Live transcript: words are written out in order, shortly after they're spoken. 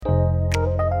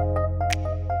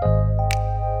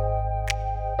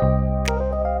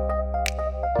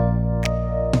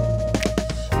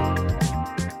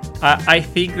I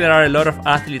think there are a lot of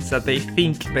athletes that they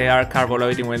think they are carb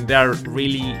loading when they are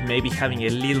really maybe having a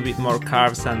little bit more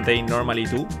carbs than they normally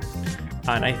do.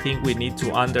 And I think we need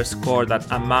to underscore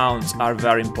that amounts are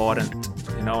very important,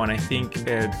 and I think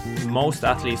most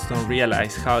athletes don't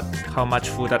realize how much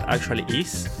food that actually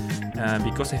is,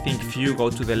 because I think few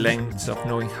go to the lengths of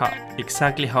knowing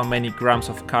exactly how many grams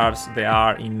of carbs there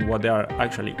are in what they are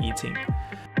actually eating.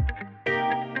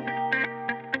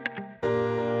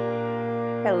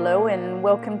 Hello and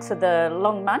welcome to the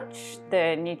Long Munch,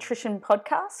 the nutrition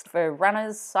podcast for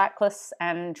runners, cyclists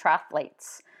and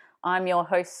triathletes. I'm your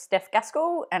host, Steph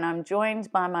Gaskell, and I'm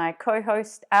joined by my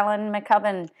co-host, Alan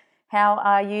McCubbin. How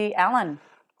are you, Alan?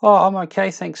 Oh, I'm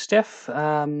okay, thanks, Steph.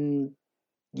 Not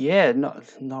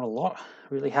a lot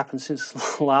really happened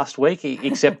since last week,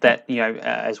 except that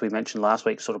as we mentioned last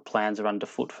week, sort of plans are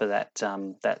underfoot for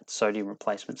that sodium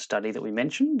replacement study that we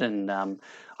mentioned, and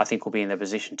I think we'll be in a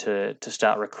position to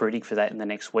start recruiting for that in the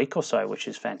next week or so, which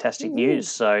is fantastic news.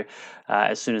 So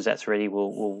as soon as that's ready,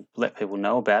 we'll let people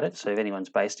know about it. So if anyone's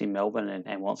based in Melbourne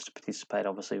and wants to participate,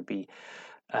 obviously we'll be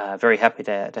very happy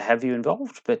to have you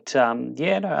involved. But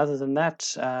other than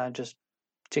that, just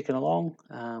ticking along,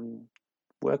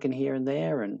 working here and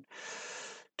there, and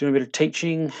doing a bit of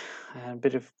teaching, and a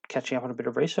bit of catching up on a bit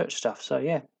of research stuff. So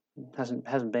yeah,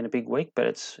 hasn't been a big week, but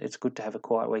it's good to have a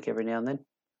quiet week every now and then.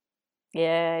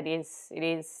 Yeah, it is.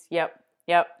 Yep.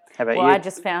 How about you? I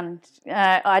just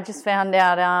found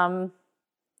out.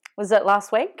 Was it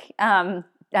last week?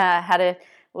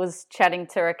 Was chatting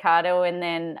to Ricardo, and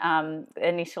then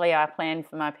initially I planned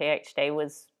for my PhD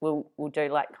was we'll do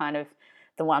like kind of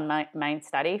the one main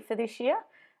study for this year,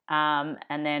 and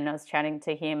then I was chatting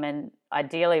to him, and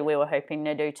ideally we were hoping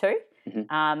to do two,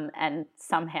 and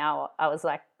somehow I was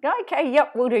like, okay,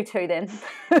 yep, we'll do two then.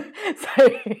 So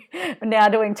we're now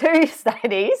doing two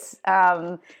studies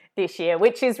this year,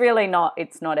 which is really not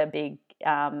a big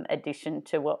addition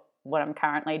to what I'm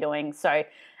currently doing. So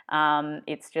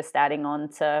it's just adding on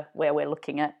to where we're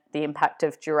looking at the impact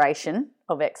of duration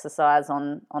of exercise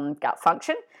on gut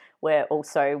function. We're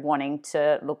also wanting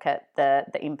to look at the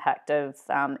impact of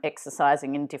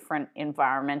exercising in different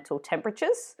environmental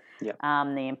temperatures,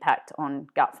 the impact on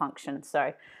gut function.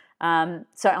 So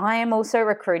I am also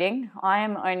recruiting. I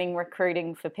am only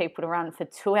recruiting for people to run for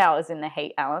 2 hours in the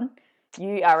heat, Alan.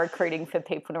 You are recruiting for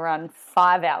people to run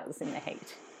 5 hours in the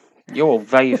heat. Your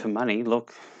value for money,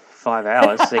 look. 5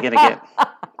 hours, they're going to get,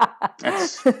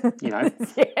 that's, quality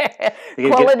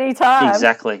time.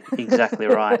 Exactly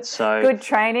right. So good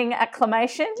training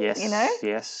acclimation. Yes,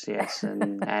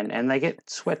 and they get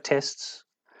sweat tests.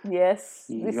 Yes,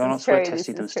 you're not sweat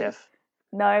testing them, Steph.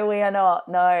 No, we are not.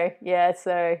 No, yeah.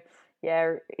 So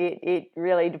it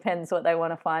really depends what they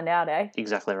want to find out, eh?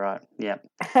 Exactly right. Yeah.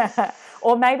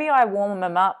 Or maybe I warm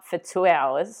them up for 2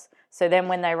 hours, so then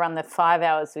when they run the 5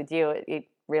 hours with you, it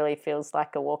really feels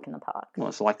like a walk in the park. Well,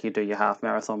 it's like you do your half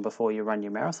marathon before you run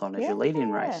your marathon as your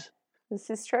lead-in race. This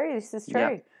is true.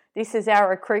 Yep. This is our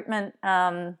recruitment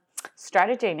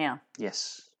strategy now.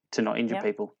 Yes, to not injure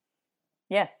people.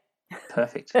 Yeah.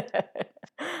 Perfect.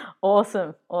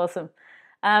 Awesome.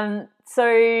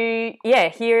 So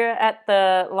here at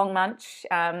the Long Munch,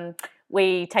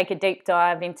 we take a deep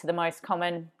dive into the most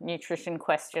common nutrition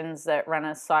questions that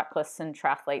runners, cyclists and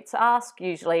triathletes ask,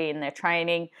 usually in their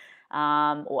training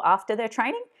or after their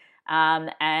training.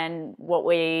 And what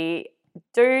we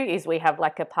do is we have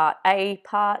like a part A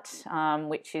part,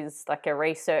 which is like a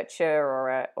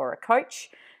researcher or a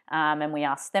coach, and we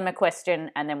ask them a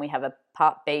question, and then we have a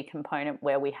part B component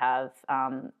where we have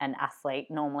an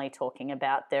athlete normally talking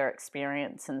about their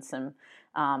experience and some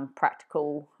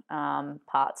practical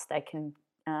parts they can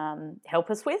help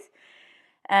us with.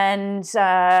 And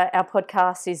our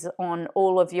podcast is on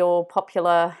all of your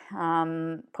popular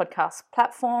podcast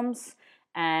platforms,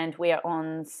 and we are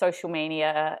on social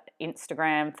media,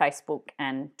 Instagram, Facebook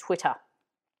and Twitter.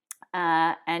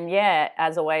 And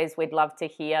as always, we'd love to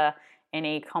hear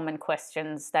any common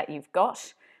questions that you've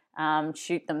got.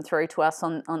 Shoot them through to us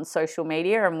on social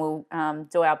media, and we'll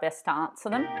do our best to answer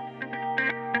them.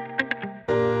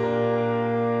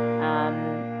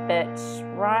 But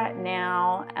right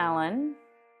now, Alan,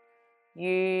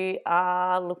 you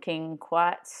are looking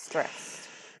quite stressed.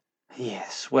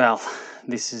 Yes, well,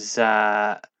 this is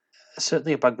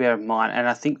certainly a bugbear of mine, and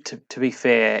I think to be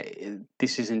fair,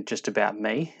 this isn't just about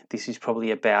me. This is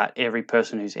probably about every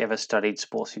person who's ever studied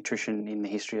sports nutrition in the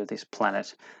history of this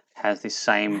planet has this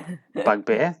same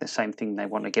bugbear, the same thing they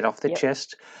want to get off their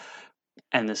chest,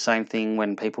 and the same thing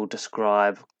when people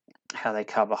describe how they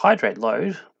carbohydrate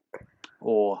load,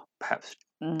 or perhaps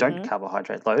don't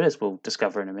carbohydrate load, as we'll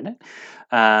discover in a minute.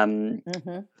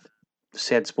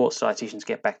 said sports dietitians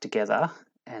get back together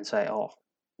and say, "Oh,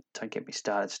 don't get me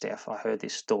started, Steph. I heard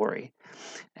this story,"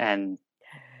 and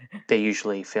they're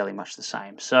usually fairly much the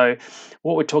same. So,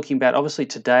 what we're talking about, obviously,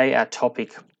 today our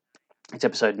topic. It's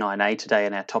episode 9A today,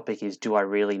 and our topic is, do I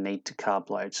really need to carb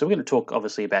load? So we're going to talk,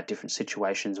 obviously, about different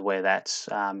situations where that's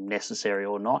necessary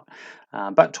or not,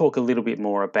 but talk a little bit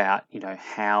more about,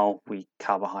 how we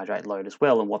carbohydrate load as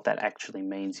well and what that actually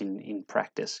means in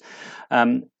practice.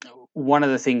 One of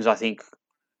the things I think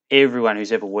everyone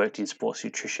who's ever worked in sports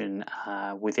nutrition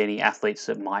with any athletes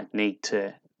that might need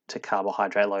to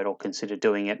carbohydrate load or consider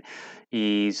doing it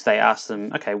is they ask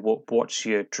them, okay, what's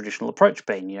your traditional approach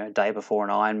been? Day before an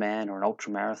Ironman or an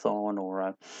ultra marathon or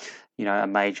a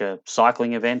major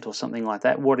cycling event or something like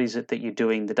that. What is it that you're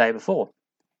doing the day before?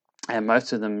 And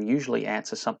most of them usually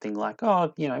answer something like,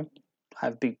 oh, I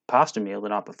have a big pasta meal the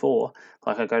night before,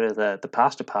 like I go to the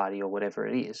pasta party or whatever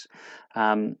it is.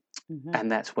 And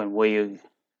that's when we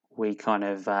kind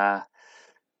of,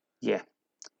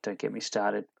 don't get me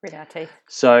started. Grit our teeth.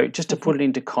 So just to put it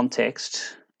into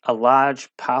context, a large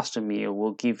pasta meal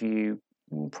will give you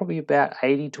probably about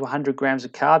 80 to 100 grams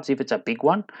of carbs if it's a big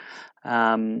one.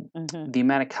 The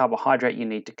amount of carbohydrate you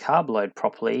need to carb load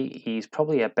properly is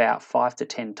probably about 5 to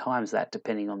 10 times that,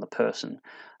 depending on the person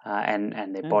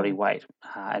and their body weight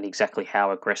and exactly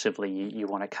how aggressively you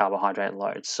want to carbohydrate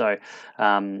load. So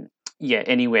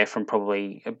anywhere from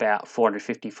probably about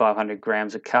 450, 500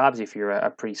 grams of carbs if you're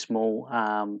a pretty small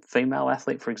female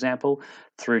athlete, for example,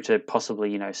 through to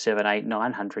possibly 7, 8,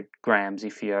 900 grams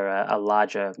if you're a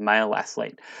larger male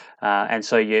athlete. And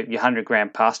so your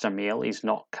 100-gram pasta meal is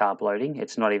not carb loading.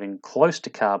 It's not even close to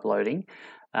carb loading.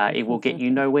 It will get you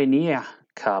nowhere near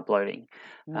carb loading.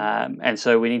 And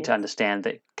so we need to understand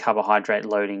that carbohydrate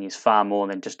loading is far more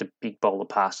than just a big bowl of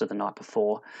pasta the night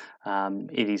before.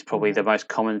 It is probably the most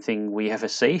common thing we ever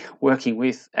see working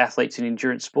with athletes in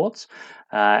endurance sports,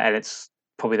 and it's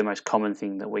probably the most common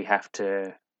thing that we have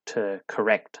to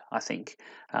correct, I think.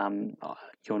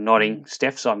 You're nodding,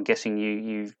 Steph, so I'm guessing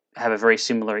you have a very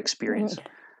similar experience.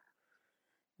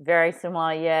 Very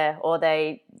similar, yeah. Or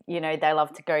they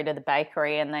love to go to the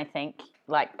bakery and they think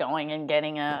like going and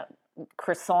getting a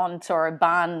croissant or a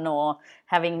bun or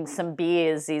having some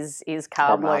beers is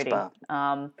carb loading.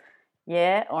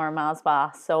 Or a Mars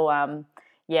bar. So often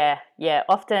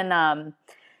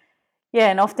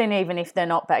and often even if they're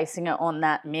not basing it on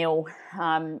that meal,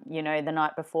 the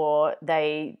night before,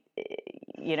 we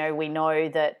know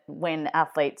that when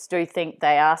athletes do think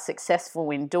they are successful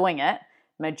in doing it,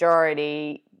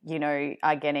 majority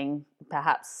are getting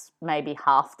perhaps maybe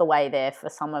half the way there for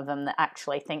some of them that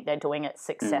actually think they're doing it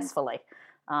successfully.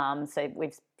 So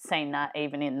we've seen that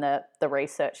even in the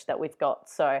research that we've got.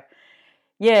 So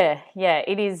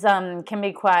it is can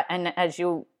be quite, and as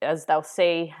they'll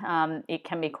see, it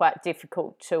can be quite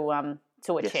difficult to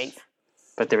achieve. Yes.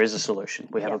 But there is a solution.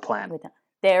 We have a plan.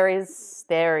 There is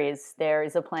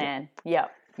a plan.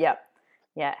 Yep.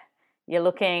 Yeah. You're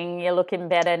looking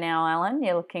better now, Alan.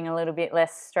 You're looking a little bit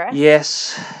less stressed.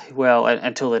 Yes. Well,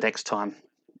 until the next time.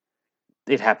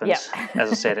 It happens. Yep.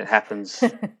 As I said, it happens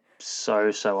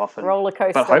so often. Roller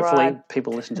coaster But hopefully ride.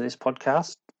 People listen to this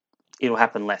podcast. It'll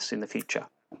happen less in the future.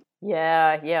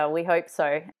 Yeah, we hope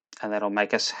so. And that'll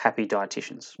make us happy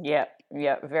dietitians. Yeah,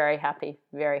 very happy.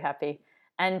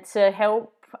 And to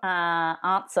help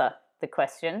answer the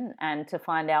question and to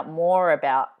find out more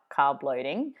about carb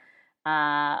loading,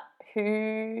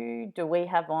 who do we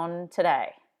have on today?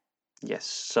 Yes,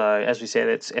 so as we said,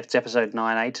 it's episode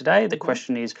 9A today. The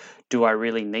question is, do I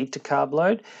really need to carb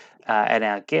load? And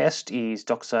our guest is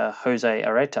Dr. José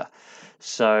Areta.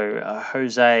 So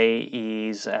Jose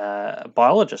is a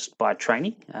biologist by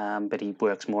training, but he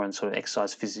works more in sort of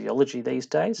exercise physiology these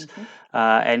days.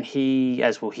 And he,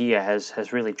 as we'll hear,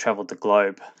 has really travelled the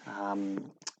globe.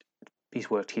 He's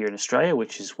worked here in Australia,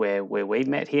 which is where we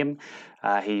met him.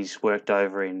 He's worked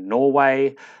over in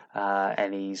Norway,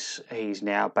 and he's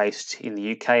now based in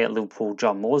the UK at Liverpool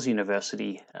John Moores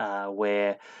University,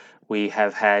 where we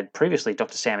have had previously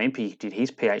Dr. Sam Impey did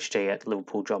his PhD at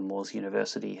Liverpool John Moores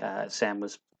University. Sam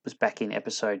was back in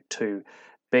episode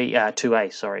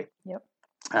 2A, sorry. Yep.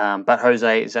 But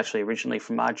Jose is actually originally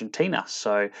from Argentina,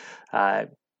 so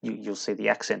you'll see the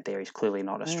accent there. He's clearly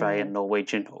not Australian,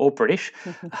 Norwegian, or British.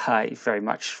 Very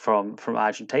much from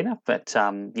Argentina, but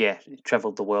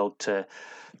travelled the world to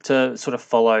sort of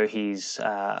follow his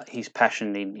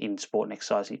passion in sport and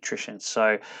exercise nutrition.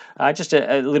 So just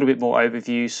a little bit more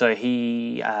overview. So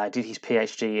he did his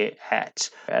PhD at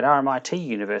RMIT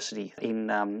University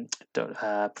in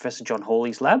Professor John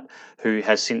Hawley's lab, who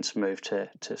has since moved to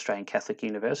Australian Catholic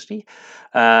University.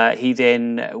 He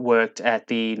then worked at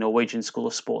the Norwegian School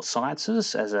of Sport Sports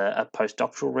Sciences as a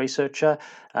postdoctoral researcher,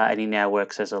 and he now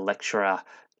works as a lecturer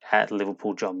at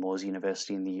Liverpool John Moores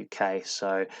University in the UK.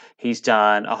 So he's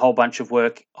done a whole bunch of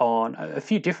work on a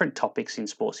few different topics in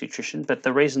sports nutrition, but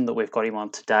the reason that we've got him on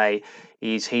today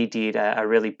is he did a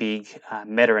really big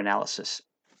meta-analysis,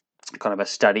 kind of a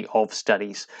study of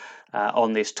studies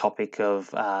on this topic of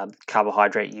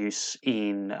carbohydrate use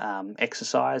in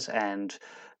exercise and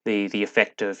the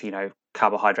effect of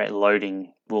carbohydrate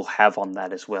loading will have on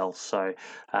that as well. So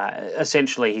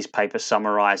essentially his paper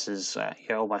summarises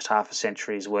almost half a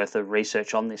century's worth of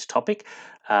research on this topic,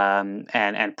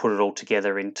 and put it all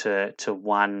together into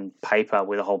one paper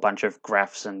with a whole bunch of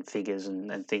graphs and figures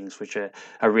and things which are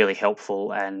really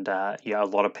helpful, and a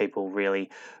lot of people really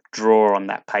draw on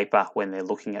that paper when they're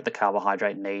looking at the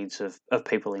carbohydrate needs of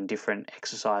people in different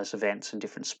exercise events and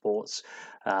different sports.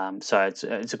 So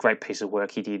it's a great piece of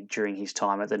work he did during his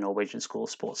time at the Norwegian School of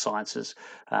Sports Sciences,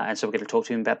 and so we're going to talk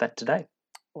to him about that today.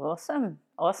 Awesome.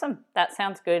 That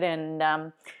sounds good, and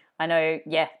I know,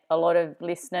 a lot of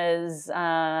listeners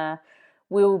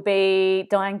will be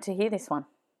dying to hear this one.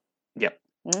 Yep,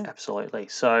 absolutely.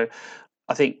 So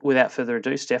I think without further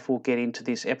ado, Steph, we'll get into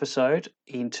this episode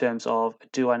in terms of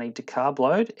Do I Need to Carb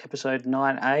Load, episode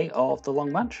 9A of The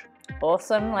Long Munch.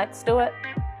 Awesome, let's do it.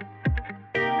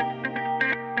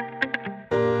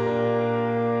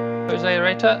 José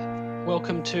Areta,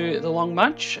 welcome to The Long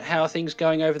Munch. How are things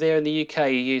going over there in the UK? Are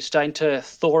you starting to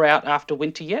thaw out after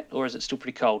winter yet, or is it still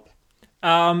pretty cold?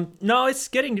 No, it's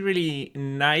getting really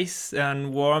nice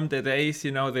and warm. The days,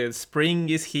 the spring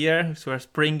is here, so we're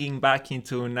springing back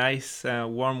into nice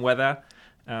warm weather.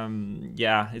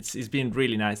 It's been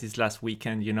really nice this last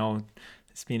weekend.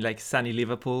 It's been like sunny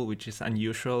Liverpool, which is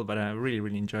unusual, but I'm really,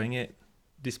 really enjoying it,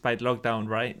 despite lockdown,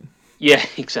 right? Yeah,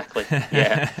 exactly.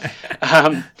 Yeah.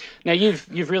 Now you've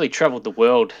really travelled the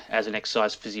world as an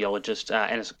exercise physiologist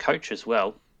and as a coach as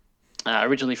well.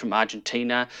 Originally from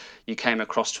Argentina, you came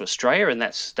across to Australia, and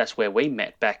that's where we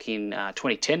met back in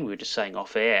 2010. We were just saying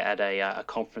off air at a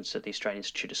conference at the Australian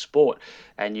Institute of Sport,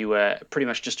 and you were pretty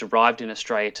much just arrived in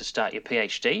Australia to start your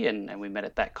PhD, and we met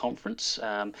at that conference.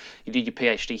 You did your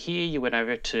PhD here. You went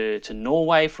over to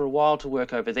Norway for a while to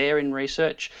work over there in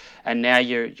research, and now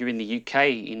you're in the UK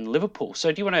in Liverpool.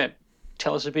 So do you want to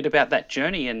tell us a bit about that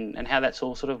journey and how that's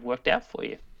all sort of worked out for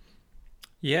you?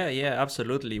 Yeah,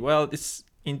 absolutely. Well, it's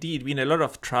indeed been a lot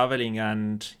of traveling,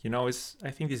 and I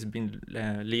think this has been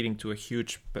leading to a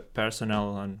huge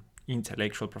personal and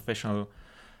intellectual professional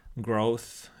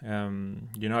growth.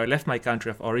 I left my country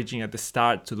of origin at the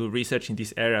start to do research in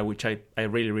this area, which I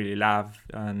really, really love,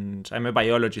 and I'm a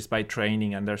biologist by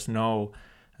training, and there's no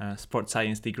sports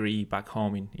science degree back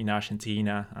home in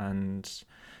Argentina, and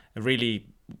really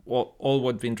all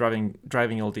what's been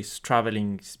driving all this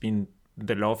traveling has been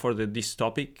the love for this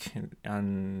topic,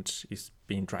 and it's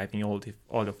been driving all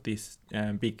of these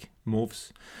big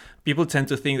moves. People tend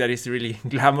to think that it's really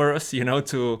glamorous,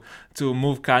 to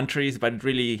move countries, but it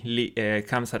really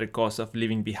comes at a cost of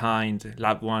leaving behind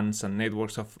loved ones and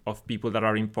networks of people that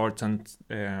are important,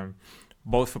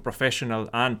 both for professional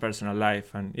and personal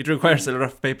life. And it requires a lot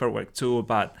of paperwork too,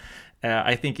 but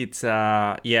I think it's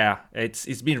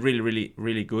been really, really,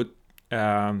 really good.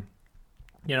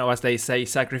 As they say,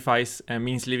 sacrifice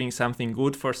means leaving something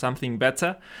good for something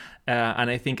better. And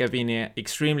I think I've been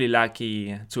extremely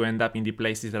lucky to end up in the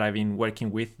places that I've been working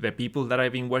with, the people that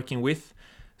I've been working with.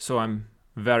 So I'm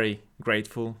very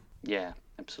grateful. Yeah,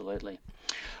 absolutely.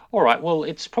 All right, well,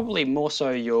 it's probably more so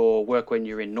your work when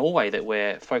you're in Norway that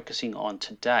we're focusing on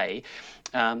today.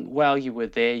 While you were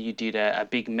there, you did a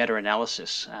big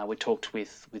meta-analysis. We talked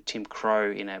with Tim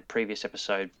Crow in a previous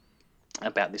episode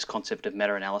about this concept of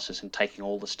meta-analysis and taking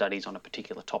all the studies on a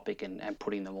particular topic and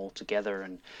putting them all together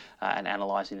and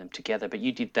analysing them together. But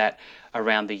you did that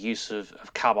around the use of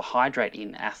carbohydrate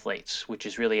in athletes, which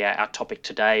is really our topic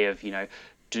today of,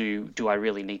 do I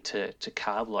really need to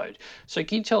carb load? So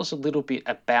can you tell us a little bit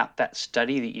about that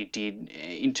study that you did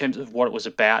in terms of what it was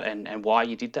about and why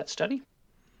you did that study?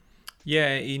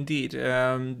 Yeah, indeed.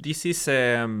 This is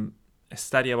a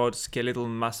study about skeletal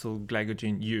muscle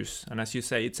glycogen use. And as you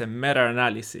say, it's a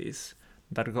meta-analysis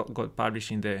that got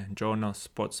published in the journal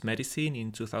Sports Medicine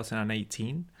in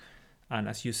 2018. And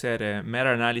as you said, a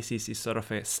meta-analysis is sort of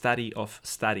a study of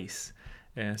studies.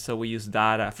 So we use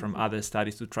data from other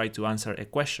studies to try to answer a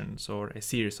question or a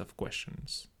series of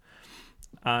questions.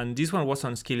 And this one was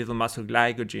on skeletal muscle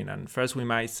glycogen. And first we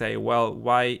might say, well,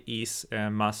 why is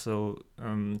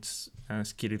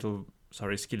skeletal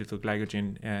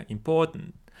glycogen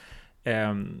important?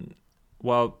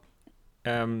 Well,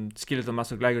 skeletal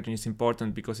muscle glycogen is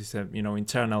important because it's a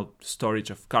internal storage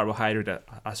of carbohydrate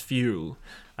as fuel,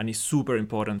 and it's super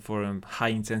important for high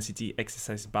intensity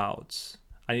exercise bouts.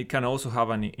 And it can also have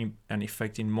an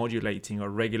effect in modulating or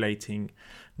regulating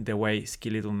the way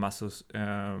skeletal muscles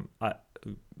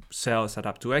cells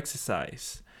adapt to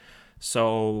exercise.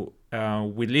 So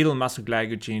with little muscle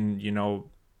glycogen,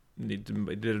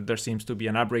 there seems to be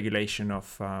an upregulation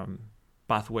of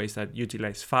pathways that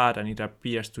utilize fat, and it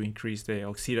appears to increase the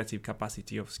oxidative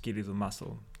capacity of skeletal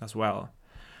muscle as well.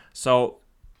 So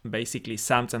basically,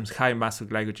 sometimes high muscle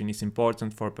glycogen is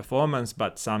important for performance,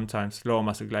 but sometimes low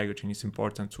muscle glycogen is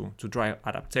important to drive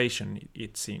adaptation,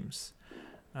 it seems.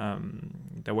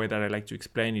 The way that I like to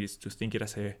explain it is to think it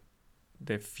as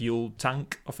the fuel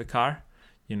tank of a car.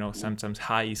 Sometimes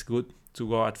high is good to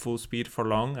go at full speed for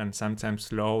long, and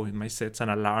sometimes low, it might set an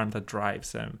alarm that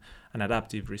drives an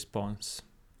adaptive response.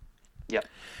 Yep.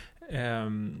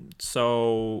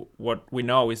 So what we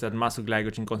know is that muscle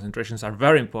glycogen concentrations are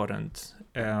very important,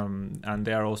 and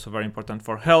they are also very important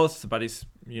for health, but it's,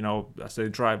 as they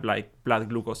drive like blood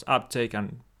glucose uptake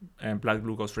and blood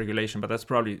glucose regulation, but that's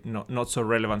probably not so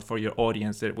relevant for your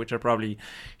audience, which are probably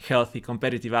healthy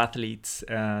competitive athletes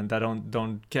that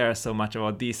don't care so much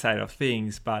about this side of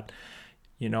things. But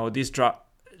this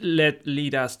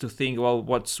lead us to think, well,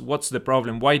 what's the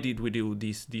problem? Why did we do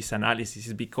this analysis?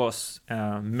 Is because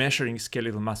measuring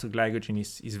skeletal muscle glycogen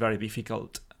is very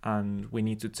difficult, and we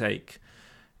need to take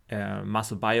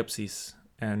muscle biopsies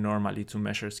normally to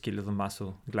measure skeletal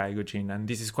muscle glycogen, and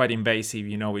this is quite invasive.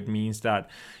 It means that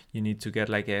you need to get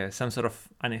like some sort of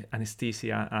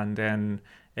anesthesia and then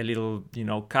a little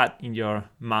cut in your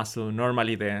muscle.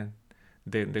 Normally the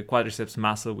quadriceps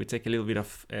muscle, we take a little bit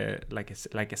of like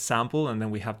a sample, and then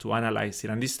we have to analyze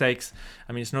it. And this takes,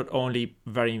 it's not only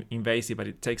very invasive, but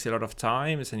it takes a lot of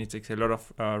time, and it takes a lot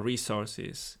of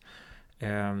resources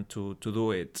to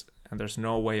do it. And there's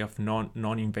no way of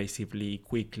non-invasively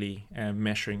quickly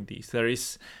measuring this. There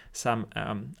is some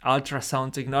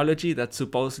ultrasound technology that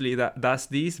supposedly does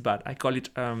this, but I call it,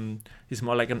 it's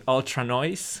more like an ultra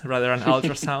noise rather than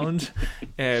ultrasound,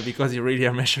 because you really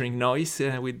are measuring noise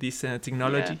with this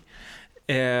technology.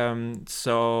 Yeah.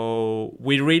 So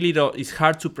we really don't, it's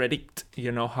hard to predict,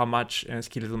 how much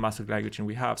skeletal muscle glycogen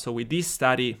we have. So with this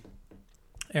study,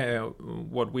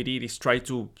 what we did is try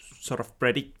to sort of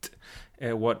predict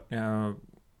what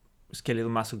skeletal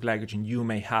muscle glycogen you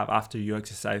may have after you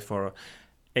exercise for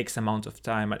X amount of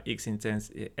time at X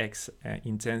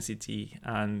intensity.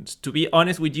 And to be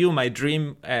honest with you, my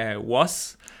dream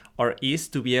was or is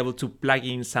to be able to plug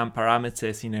in some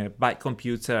parameters in a bike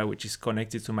computer which is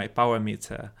connected to my power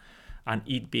meter, and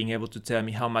it being able to tell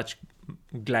me how much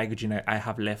glycogen I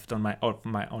have left on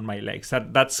my legs.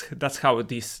 That's how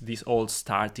this all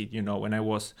started. When I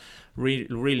was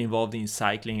really involved in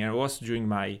cycling, and it was during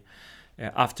my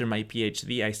after my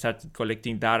PhD, I started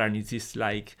collecting data, and it is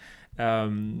like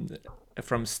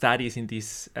from studies in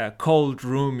this cold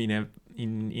room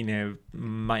in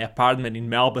my apartment in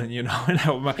Melbourne, and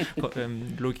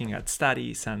I'm looking at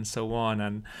studies and so on,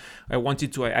 and I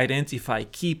wanted to identify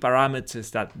key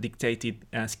parameters that dictated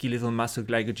skeletal muscle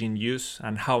glycogen use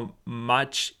and how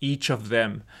much each of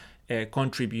them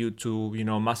contribute to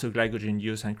muscle glycogen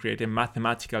use, and create a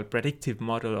mathematical predictive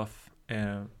model of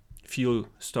fuel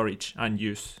storage and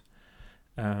use.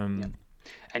 And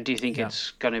do you think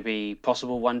it's going to be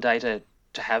possible one day to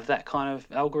have that kind of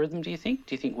algorithm, do you think?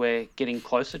 Do you think we're getting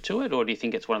closer to it, or do you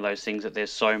think it's one of those things that there's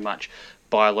so much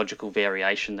biological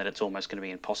variation that it's almost going to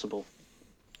be impossible?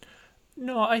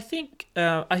 No, I think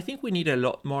we need a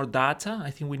lot more data. I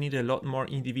think we need a lot more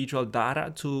individual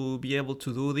data to be able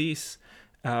to do this.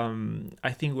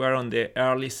 I think we're on the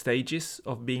early stages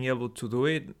of being able to do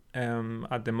it.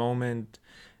 At the moment,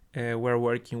 we're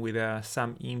working with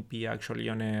Sam Impey actually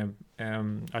on a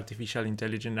artificial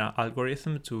intelligence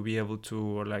algorithm to be able to,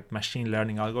 or like machine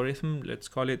learning algorithm, let's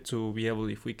call it, to be able,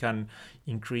 if we can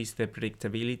increase the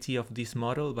predictability of this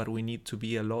model, but we need to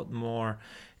be a lot more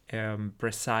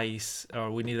precise, or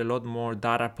we need a lot more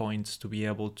data points to be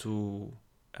able to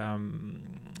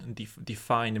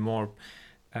define a more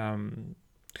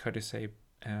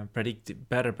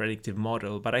better predictive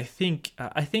model. But I think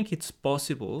it's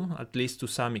possible, at least to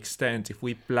some extent, if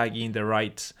we plug in the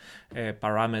right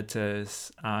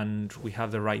parameters and we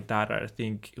have the right data. I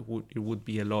think it would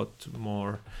be a lot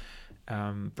more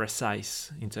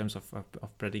precise in terms of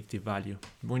predictive value.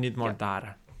 We need more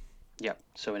data. Yeah,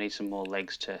 so we need some more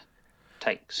legs to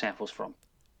take samples from.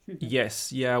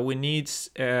 Yes, we need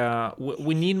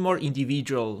more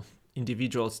individual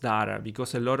individuals data,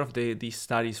 because a lot of these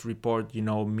studies report,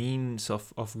 means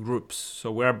of groups.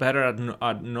 So we're better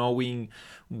at knowing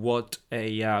what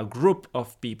a group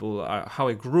of people, how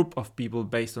a group of people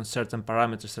based on certain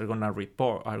parameters are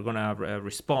gonna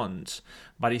respond.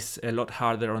 But it's a lot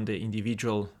harder on the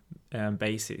individual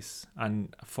basis.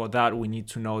 And for that, we need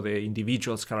to know the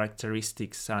individual's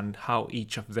characteristics and how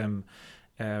each of them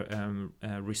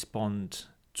respond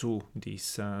to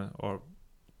this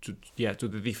to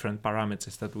the different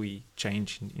parameters that we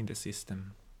change in the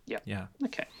system. Yeah.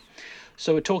 Okay.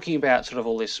 So we're talking about sort of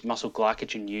all this muscle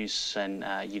glycogen use and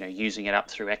using it up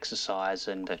through exercise,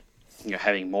 and that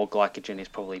having more glycogen is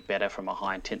probably better from a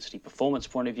high intensity performance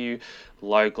point of view.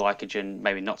 Low glycogen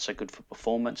maybe not so good for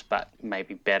performance, but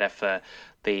maybe better for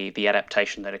the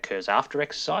adaptation that occurs after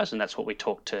exercise, and that's what we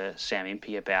talked to Sam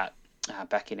Impey about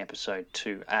back in episode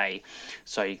 2A.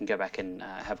 So you can go back and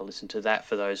have a listen to that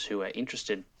for those who are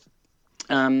interested.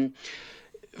 From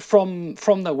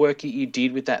the work that you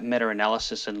did with that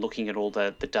meta-analysis and looking at all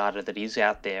the data that is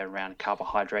out there around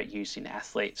carbohydrate use in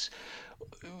athletes,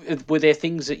 were there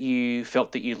things that you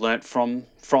felt that you learnt from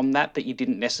that you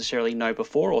didn't necessarily know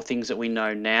before, or things that we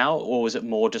know now, or was it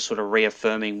more just sort of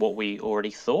reaffirming what we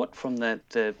already thought from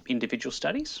the individual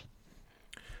studies?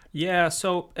 Yeah,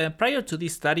 so prior to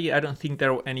this study, I don't think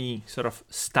there were any sort of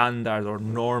standard or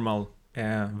normal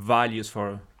values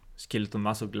for skeletal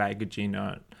muscle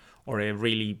glycogen or a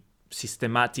really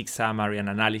systematic summary and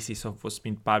analysis of what's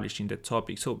been published in the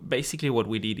topic. So basically what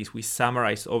we did is we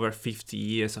summarized over 50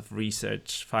 years of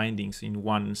research findings in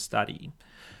one study.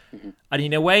 Mm-hmm. And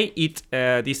in a way,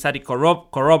 this study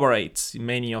corroborates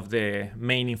many of the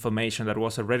main information that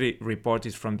was already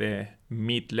reported from the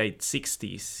mid-late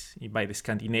 60s by the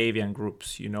Scandinavian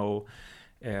groups, Jonas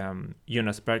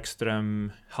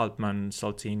Bergström, Haltman,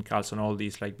 Saltin, Carlson, all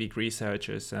these like big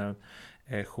researchers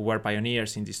who were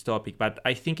pioneers in this topic. But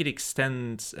I think it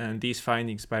extends these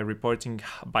findings by reporting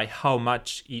by how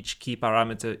much each key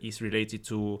parameter is related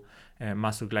to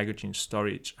muscle glycogen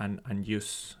storage and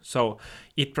use. So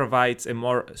it provides a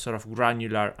more sort of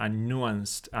granular and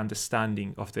nuanced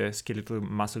understanding of the skeletal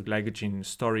muscle glycogen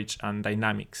storage and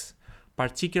dynamics,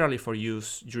 particularly for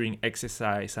use during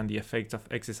exercise and the effect of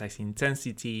exercise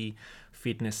intensity,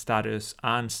 fitness status,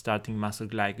 and starting muscle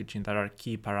glycogen that are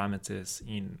key parameters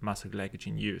in muscle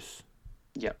glycogen use.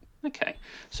 Yep. Okay.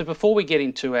 So before we get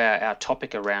into our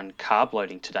topic around carb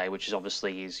loading today, which is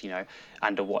obviously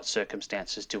under what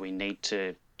circumstances do we need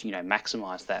to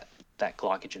maximize that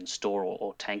glycogen store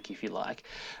or tank, if you like,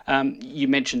 you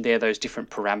mentioned there those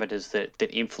different parameters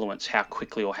that influence how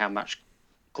quickly or how much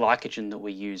glycogen that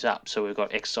we use up. So we've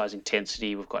got exercise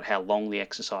intensity, we've got how long the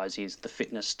exercise is, the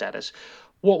fitness status.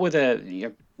 What were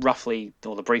the roughly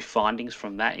or the brief findings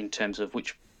from that in terms of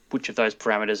which of those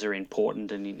parameters are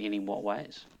important and in what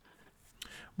ways?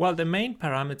 Well, the main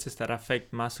parameters that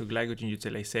affect muscle glycogen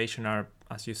utilization are,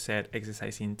 as you said,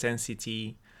 exercise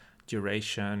intensity,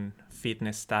 duration,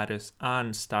 fitness status,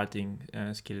 and starting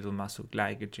skeletal muscle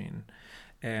glycogen.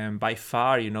 By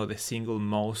far, the single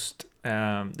most.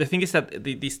 The thing is that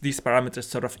these parameters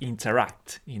sort of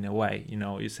interact in a way.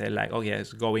 You say like, oh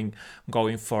yes, going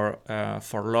for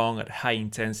long at high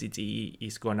intensity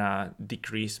is gonna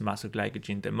decrease muscle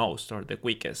glycogen the most or the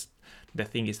quickest. The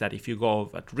thing is that if you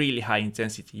go at really high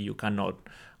intensity, you cannot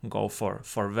go for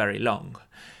very long.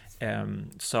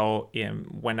 So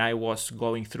when I was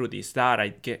going through this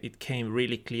data, it came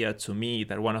really clear to me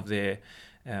that one of the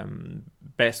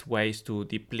best ways to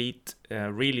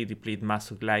really deplete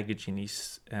muscle glycogen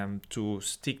is to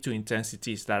stick to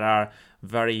intensities that are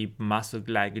very muscle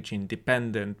glycogen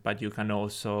dependent, but you can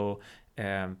also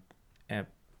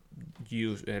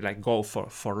use go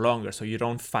for longer, so you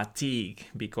don't fatigue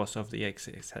because of the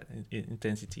exercise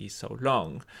intensity is so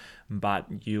long, but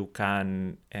you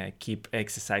can keep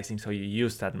exercising, so you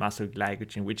use that muscle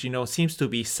glycogen, which seems to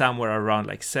be somewhere around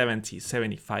like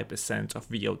 70-75% of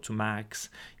VO2 max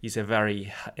is a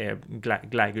very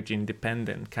glycogen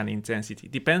dependent kind of intensity.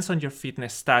 Depends on your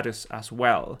fitness status as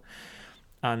well.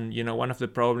 And one of the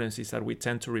problems is that we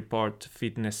tend to report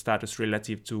fitness status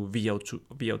relative to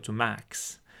VO2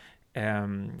 max.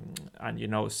 And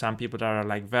some people that are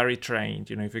like very trained,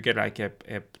 if you get like a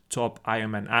top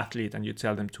Ironman athlete and you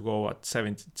tell them to go at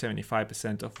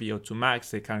 70-75% of VO2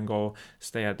 max, they can go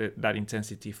stay at that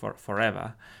intensity for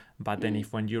forever. But then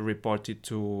when you report it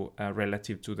to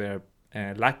relative to their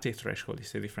lactate threshold,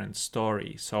 it's a different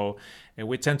story. So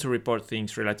we tend to report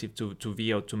things relative to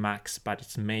VO2 max, but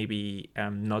it's maybe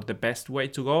not the best way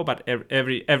to go. But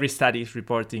every study is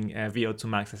reporting VO2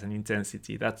 max as an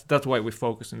intensity. That's why we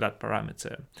focus on that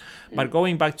parameter. But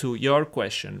going back to your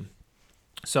question,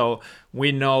 So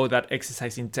we know that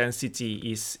exercise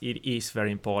intensity is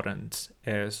very important.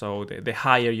 So the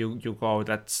higher you go,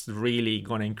 that's really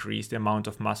going to increase the amount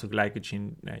of muscle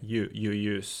glycogen you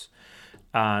use.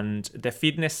 And the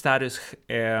fitness status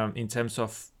in terms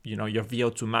of your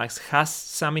VO2 max has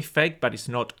some effect, but it's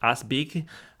not as big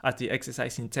as the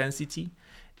exercise intensity.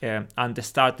 And the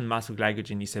starting muscle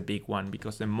glycogen is a big one,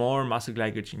 because the more muscle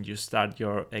glycogen you start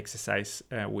your exercise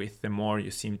with, the more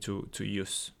you seem to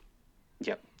use.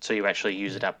 Yep. So you actually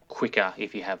use it up quicker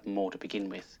if you have more to begin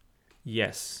with.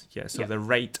 Yes. So Yep. the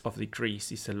rate of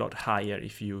decrease is a lot higher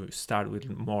if you start with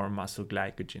more muscle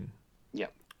glycogen.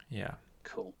 Yep. Yeah.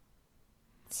 Cool.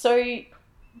 So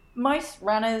most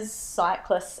runners,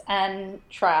 cyclists and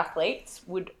triathletes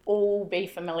would all be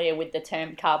familiar with the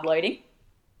term carb loading,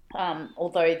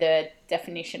 although the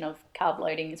definition of carb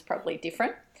loading is probably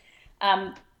different.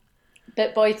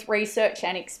 But both research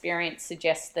and experience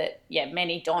suggests that,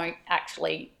 many don't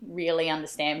actually really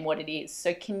understand what it is.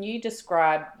 So can you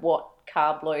describe what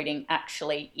carb loading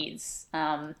actually is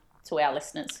to our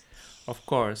listeners? Of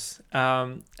course.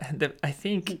 I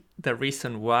think the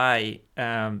reason why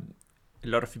a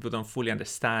lot of people don't fully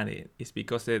understand it is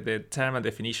because the term and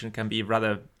definition can be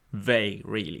rather vague,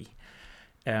 really.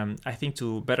 I think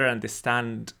to better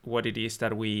understand what it is,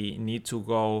 that we need to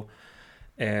go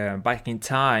back in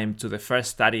time to the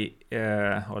first study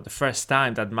or the first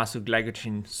time that muscle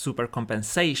glycogen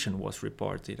supercompensation was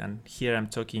reported. And here I'm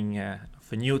talking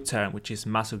of a new term, which is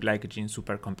muscle glycogen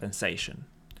supercompensation.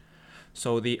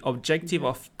 So the objective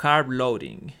of carb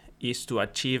loading is to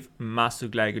achieve muscle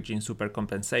glycogen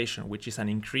supercompensation, which is an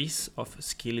increase of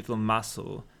skeletal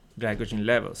muscle glycogen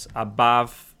levels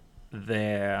above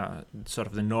the sort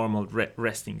of the normal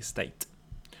resting state.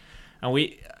 And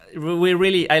we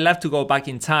really, I love to go back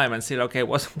in time and say, okay,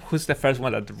 who's the first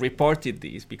one that reported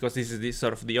this? Because this is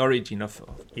sort of the origin of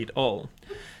it all.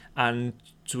 And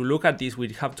to look at this,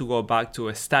 we'd have to go back to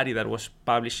a study that was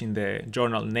published in the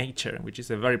journal Nature, which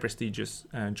is a very prestigious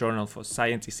journal for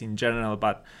scientists in general,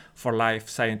 but for life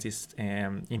scientists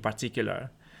in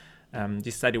particular.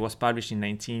 This study was published in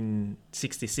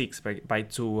 1966 by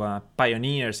two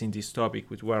pioneers in this topic,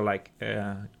 which were like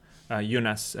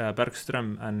Jonas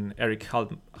Bergström and Eric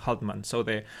Haltman. So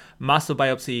the muscle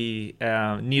biopsy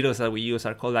needles that we use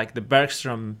are called like the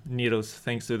Bergström needles,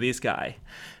 thanks to this guy.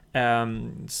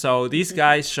 So these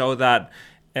guys show that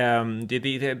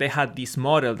they had this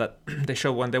model that they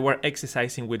show when they were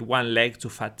exercising with one leg to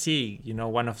fatigue,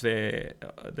 one of the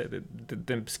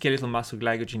skeletal muscle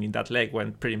glycogen in that leg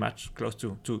went pretty much close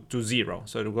to zero.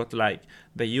 So it got like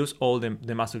they use all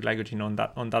the muscle glycogen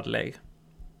on that leg.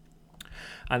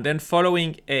 And then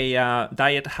following a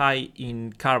diet high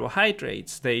in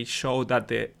carbohydrates, they showed that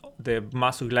the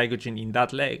muscle glycogen in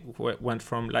that leg went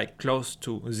from like close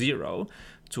to zero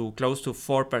to close to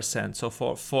 4%. So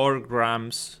for 4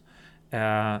 grams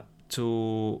to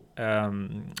 4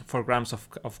 grams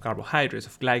of carbohydrates,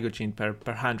 of glycogen per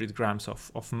 100 grams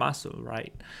of muscle,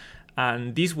 right?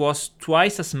 And this was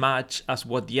twice as much as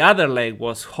what the other leg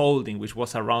was holding, which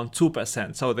was around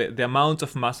 2%. So the amount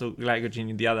of muscle glycogen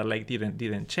in the other leg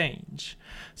didn't change.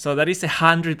 So that is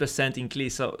 100%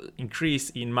 increase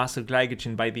in muscle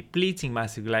glycogen by depleting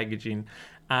muscle glycogen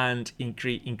and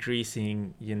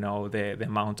increasing, the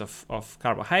amount of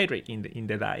carbohydrate in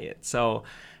the diet. So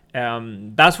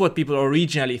that's what people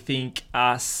originally think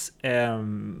as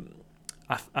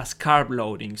carb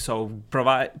loading. So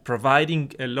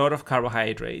providing a lot of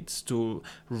carbohydrates to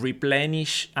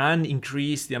replenish and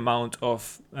increase the amount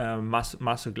of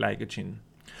muscle glycogen.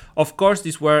 Of course,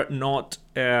 these were not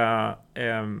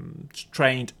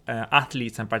trained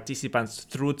athletes and participants.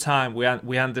 Through time,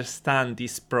 we understand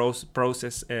this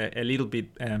process a little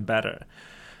bit better.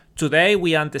 Today,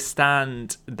 we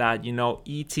understand that, we know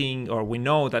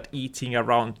that eating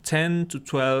around 10 to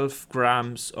 12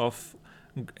 grams of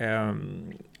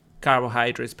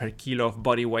carbohydrates per kilo of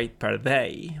body weight per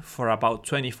day for about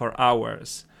 24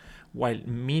 hours, while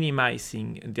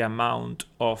minimizing the amount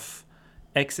of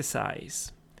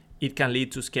exercise, it can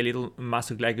lead to skeletal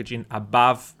muscle glycogen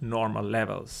above normal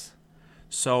levels.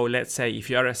 So let's say if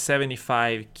you're a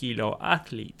 75 kilo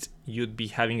athlete, you'd be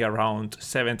having around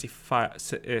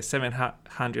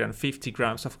 750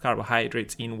 grams of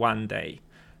carbohydrates in one day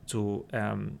to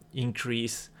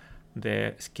increase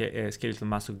the skeletal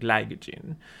muscle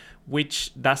glycogen,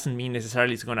 which doesn't mean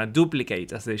necessarily it's going to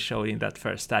duplicate as they showed in that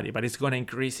first study, but it's going to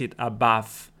increase it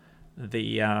above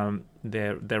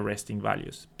the resting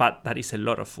values. But that is a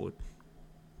lot of food.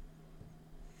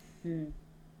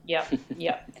 Yeah.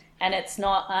 And it's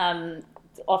not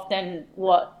often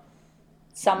what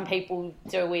some people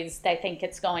do is they think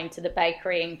it's going to the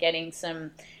bakery and getting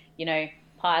some,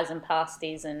 pies and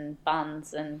pasties and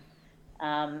buns and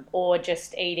or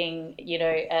just eating,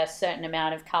 a certain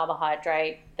amount of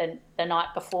carbohydrate the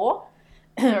night before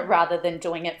rather than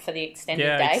doing it for the extended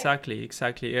day. Yeah,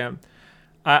 exactly.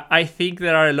 I think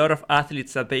there are a lot of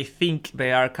athletes that they think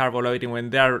they are carb loading when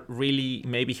they are really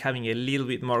maybe having a little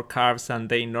bit more carbs than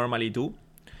they normally do.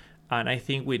 And I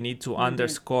think we need to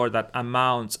underscore that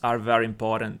amounts are very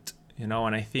important, and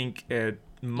I think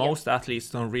most athletes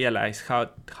don't realize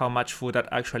how much food that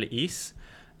actually is,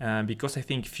 because I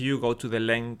think few go to the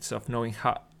lengths of knowing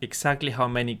exactly how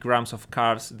many grams of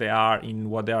carbs there are in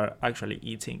what they are actually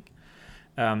eating.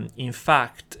 In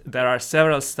fact, there are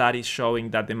several studies showing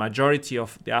that the majority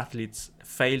of the athletes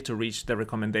fail to reach the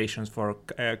recommendations for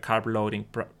carb loading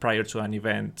prior to an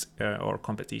event or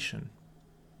competition.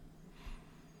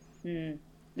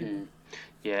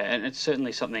 Yeah, and it's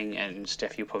certainly something, and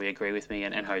Steph, you'll probably agree with me,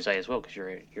 and Jose as well, because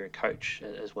you're a coach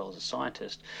as well as a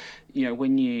scientist.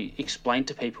 When you explain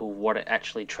to people what it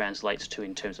actually translates to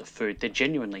in terms of food, they're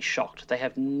genuinely shocked. They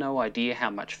have no idea how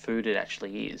much food it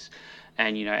actually is.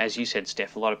 And, as you said,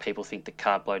 Steph, a lot of people think that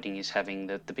carb loading is having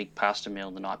the big pasta meal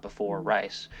the night before a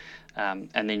race. And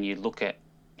then you look at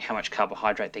how much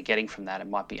carbohydrate they're getting from that. It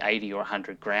might be 80 or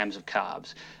 100 grams of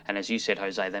carbs. And as you said,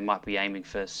 Jose, they might be aiming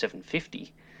for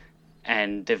 750.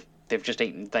 And they've just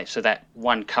eaten, so that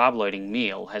one carb loading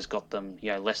meal has got them,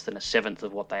 less than a seventh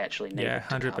of what they actually need. Yeah,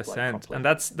 100%. And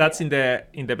that's in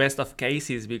the best of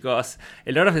cases, because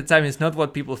a lot of the time it's not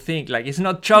what people think. Like, it's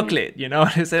not chocolate,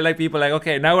 They say, like, people like,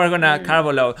 okay, now we're gonna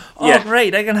carb load. Oh,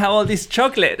 great, I can have all this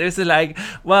chocolate. It's like,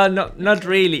 well, not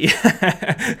really,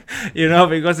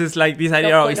 because it's like this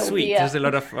idea, oh, it's sweet. There's a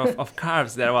lot of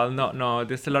carbs there. Well, no,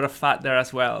 there's a lot of fat there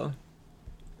as well.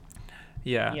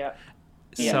 Yeah.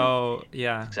 So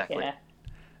exactly.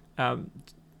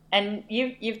 And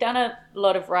you've done a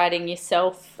lot of riding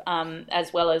yourself,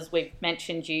 as well as we've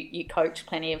mentioned you coach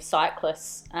plenty of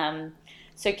cyclists.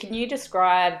 So can you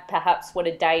describe perhaps what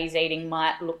a day's eating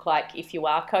might look like if you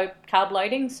are carb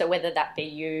loading? So whether that be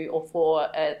you or for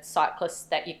a cyclist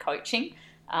that you're coaching,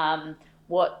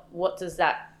 what does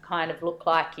that kind of look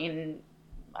like in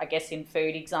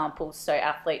food examples, so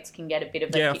athletes can get a bit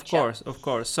of a picture? Yeah, of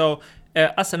course. So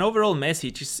as an overall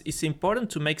message, it's important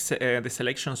to make the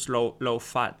selections low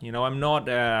fat. I'm not.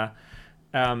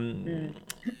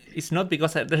 It's not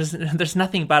because there's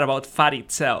nothing bad about fat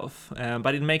itself,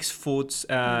 but it makes foods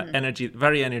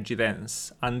very energy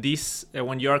dense. And this,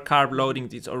 when you're carb loading,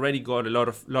 it's already got a lot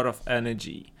of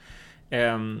energy.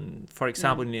 For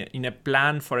example, in a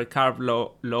plan for a carb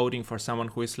loading for someone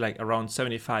who is like around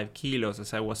 75 kilos,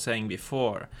 as I was saying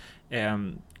before,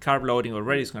 carb loading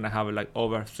already is going to have like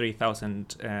over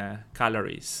 3,000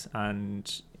 calories.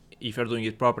 And if you're doing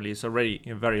it properly, it's already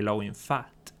very low in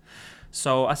fat.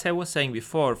 So as I was saying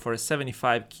before, for a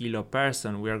 75 kilo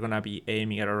person, we are going to be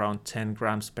aiming at around 10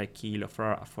 grams per kilo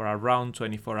for around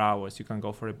 24 hours. You can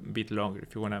go for a bit longer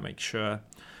if you want to make sure.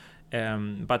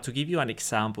 But to give you an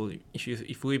example,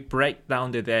 if we break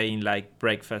down the day in like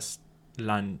breakfast,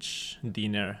 lunch,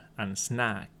 dinner, and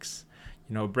snacks,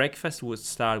 breakfast would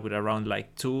start with around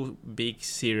like 2 big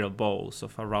cereal bowls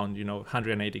of around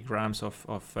 180 grams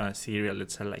of cereal,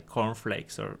 let's say like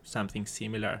cornflakes or something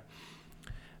similar.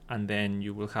 And then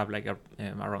you will have like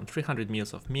around 300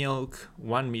 ml of milk,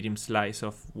 1 medium slice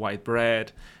of white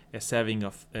bread, a serving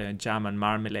of jam and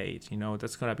marmalade.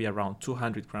 That's going to be around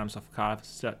 200 grams of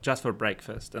carbs just for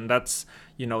breakfast. And that's,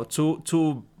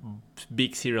 two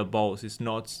big cereal bowls is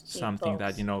not something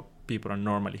that, people are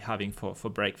normally having for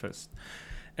breakfast.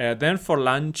 Then for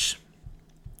lunch,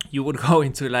 you would go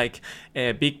into like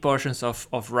big portions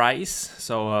of rice.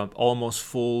 So almost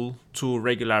full 2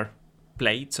 regular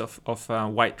plates of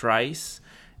white rice.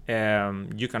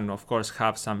 You can of course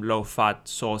have some low fat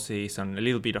sauces and a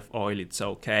little bit of oil, it's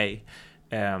okay.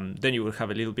 Then you will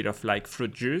have a little bit of like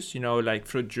fruit juice, like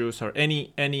fruit juice or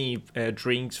any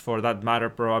drinks for that matter.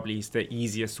 Probably is the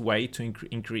easiest way to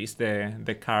increase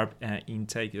the carb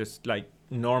intake. It's like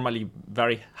normally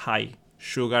very high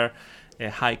sugar,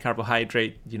 high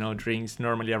carbohydrate, drinks,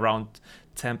 normally around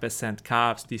 10%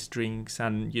 carbs, these drinks.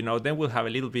 And then we'll have a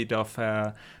little bit of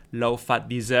low fat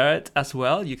dessert as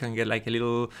well. You can get like a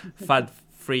little fat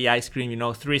free ice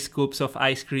cream, 3 scoops of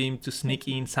ice cream to sneak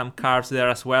in some carbs there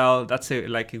as well. That's a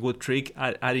good trick,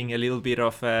 adding a little bit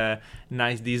of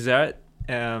nice dessert.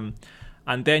 And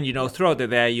then throughout the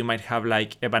day you might have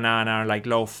like a banana, like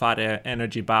low fat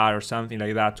energy bar or something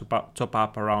like that to top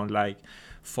up around like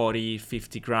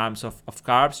 40-50 grams of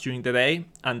carbs during the day.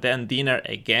 And then dinner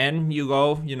again, you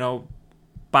go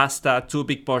pasta, 2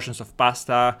 big portions of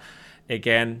pasta.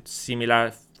 Again,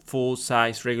 similar full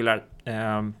size regular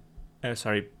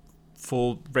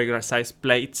full regular size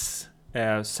plates,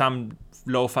 some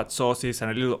low-fat sauces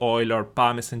and a little oil or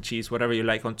Parmesan cheese, whatever you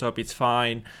like on top, it's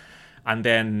fine. And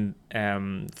then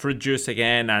fruit juice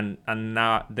again, and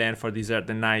now then for dessert,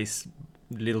 a nice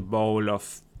little bowl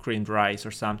of creamed rice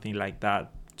or something like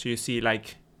that. So you see,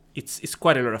 like, it's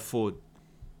quite a lot of food.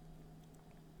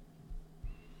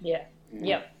 Yeah.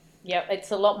 Yep. It's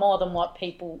a lot more than what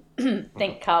people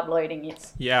think carb loading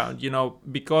is. Yeah,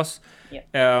 because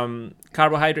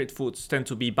carbohydrate foods tend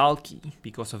to be bulky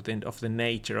because of the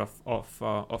nature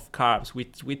of carbs.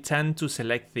 We tend to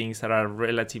select things that are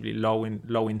relatively low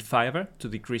in fiber to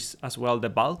decrease as well the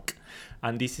bulk,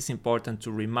 and this is important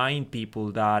to remind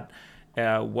people that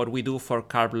what we do for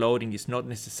carb loading is not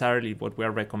necessarily what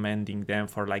we're recommending them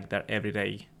for like their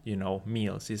everyday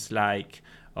meals. It's like,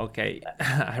 okay,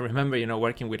 I remember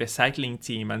working with a cycling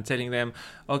team and telling them,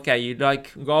 okay, you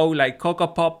go like Cocoa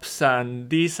Pops and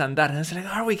this and that, and it's like,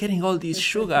 are we getting all this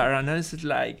sugar? And it's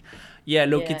like, yeah,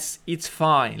 look, it's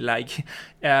fine. Like,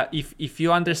 if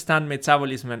you understand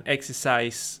metabolism and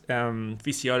exercise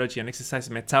physiology and exercise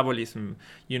metabolism,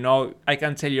 I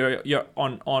can tell you're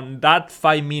on that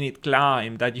 5-minute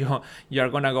climb that you're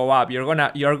gonna go up.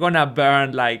 You're gonna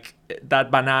burn like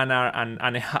that banana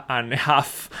and a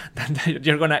half that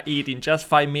you're gonna eat in just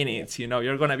 5 minutes.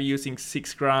 You're gonna be using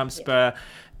 6 grams per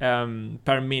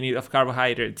minute of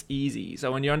carbohydrates easy.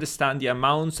 So when you understand the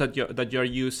amounts that you're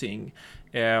using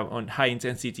on high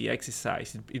intensity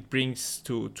exercise, it brings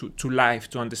to life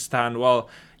to understand, well,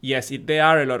 yes, they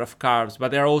are a lot of carbs,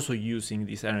 but they're also using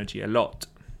this energy a lot.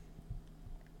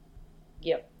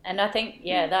 Yep. And I think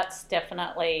that's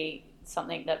definitely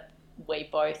something that we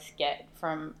both get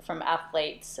from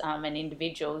athletes and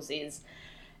individuals is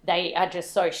they are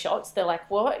just so shocked. They're like,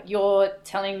 what? You're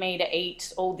telling me to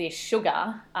eat all this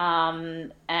sugar?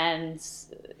 And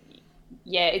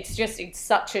it's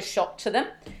such a shock to them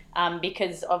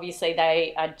because obviously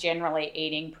they are generally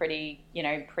eating pretty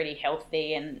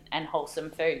healthy and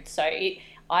wholesome food. So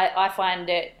I find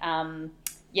it,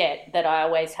 that I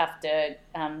always have to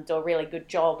do a really good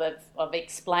job of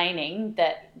explaining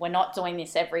that we're not doing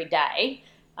this every day.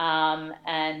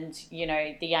 And,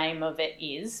 the aim of it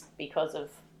is because of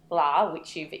blah,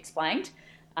 which you've explained.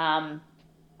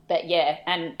 But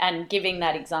and giving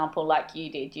that example like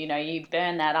you did, you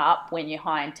burn that up when you're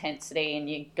high intensity and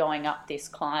you're going up this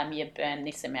climb, you burn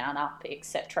this amount up,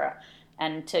 etc.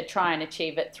 And to try and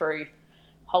achieve it through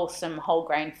wholesome whole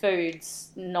grain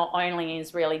foods not only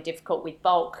is really difficult with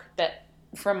bulk, but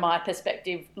from my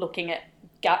perspective, looking at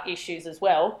gut issues as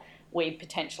well, we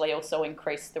potentially also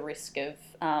increase the risk of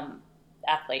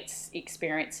athletes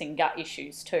experiencing gut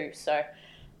issues too. So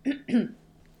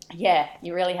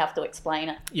you really have to explain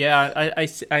it. Yeah,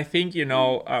 I think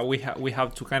we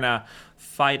have to kind of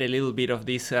fight a little bit of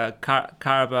this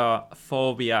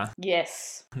carbophobia.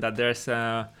 Yes. That there's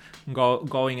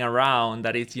going around,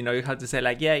 that it's you have to say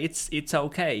like, yeah, it's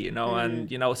okay,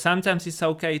 and sometimes it's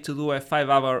okay to do a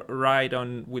 5-hour ride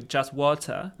with just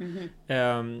water,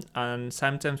 and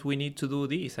sometimes we need to do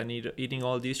this, and eating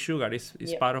all this sugar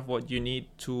is part of what you need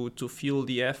to fuel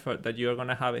the effort that you're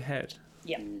gonna have ahead.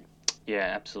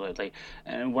 Yeah, absolutely.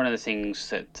 And one of the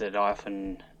things that I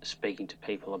often speaking to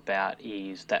people about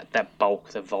is that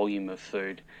bulk, the volume of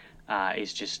food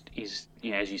is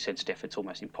as you said, Steph, it's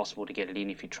almost impossible to get it in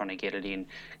if you're trying to get it in.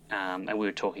 And we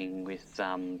were talking with,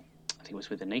 I think it was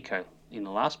with Nico in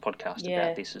the last podcast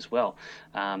about this as well,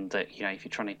 that, if you're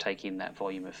trying to take in that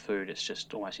volume of food, it's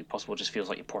just almost impossible. It just feels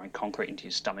like you're pouring concrete into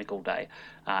your stomach all day,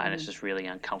 and it's just really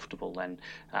uncomfortable. And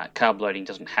carb loading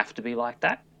doesn't have to be like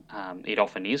that. It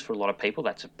often is for a lot of people.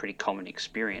 That's a pretty common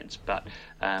experience, but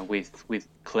with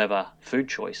clever food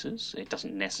choices, it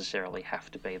doesn't necessarily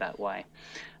have to be that way.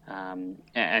 And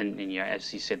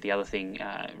as you said, the other thing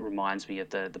reminds me of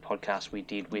the podcast we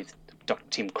did with Dr.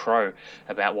 Tim Crow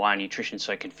about why nutrition is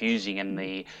so confusing, and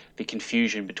the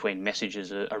confusion between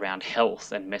messages around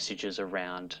health and messages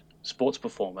around sports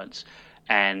performance.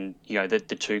 And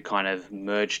the two kind of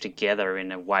merge together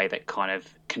in a way that kind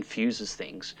of confuses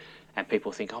things. And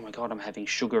people think, oh my God, I'm having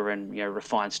sugar and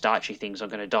refined starchy things, I'm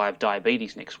going to die of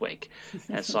diabetes next week.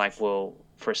 And it's like, well,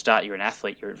 for a start, you're an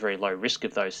athlete, you're at very low risk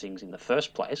of those things in the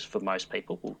first place for most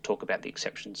people. We'll talk about the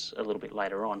exceptions a little bit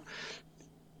later on.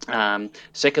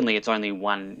 Secondly, it's only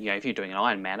one, if you're doing an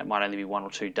Ironman, it might only be 1 or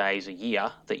 2 days a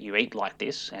year that you eat like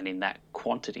this and in that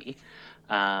quantity.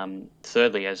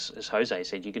 Thirdly, as Jose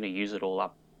said, you're going to use it all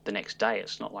up the next day.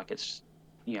 It's not like it's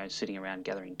sitting around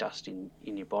gathering dust in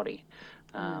your body.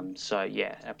 So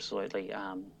yeah, absolutely.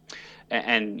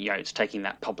 And it's taking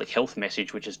that public health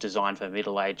message, which is designed for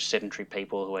middle-aged sedentary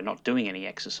people who are not doing any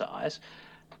exercise,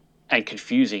 and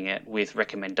confusing it with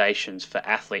recommendations for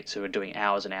athletes who are doing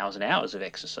hours and hours and hours of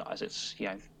exercise. It's,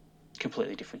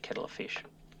 completely different kettle of fish.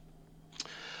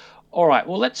 All right,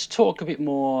 well, let's talk a bit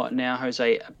more now,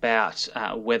 Jose, about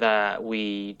whether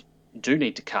we do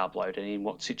need to carb load and in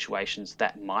what situations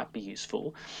that might be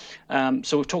useful.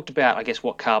 So we've talked about, I guess,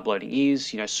 what carb loading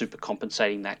is, super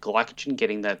compensating that glycogen,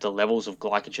 getting the levels of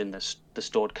glycogen, the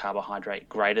stored carbohydrate,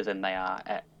 greater than they are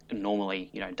at normally,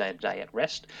 day to day at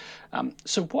rest.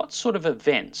 So what sort of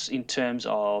events in terms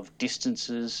of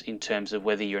distances, in terms of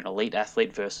whether you're an elite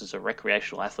athlete versus a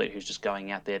recreational athlete who's just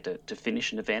going out there to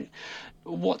finish an event,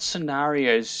 what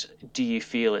scenarios do you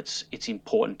feel it's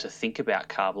important to think about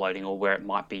carb loading, or where it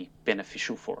might be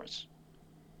beneficial for us?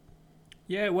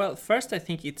 Yeah, well, first I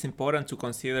think it's important to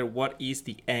consider what is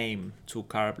the aim to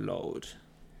carb load.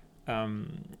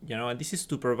 And this is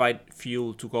to provide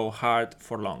fuel to go hard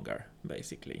for longer,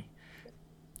 basically.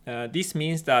 This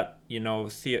means that,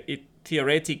 it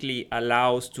theoretically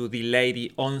allows to delay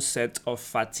the onset of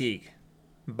fatigue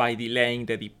by delaying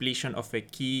the depletion of a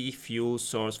key fuel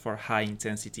source for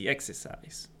high-intensity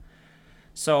exercise.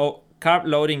 So carb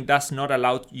loading does not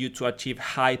allow you to achieve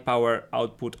high power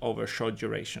output over short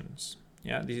durations.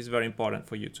 Yeah, this is very important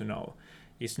for you to know.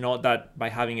 It's not that by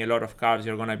having a lot of carbs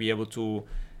you're going to be able to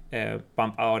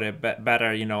pump out a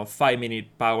better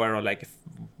 5-minute power, or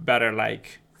better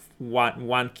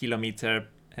 1 kilometer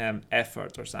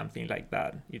effort or something like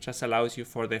that. It just allows you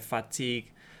for the fatigue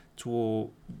to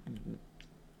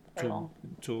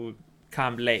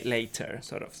come later,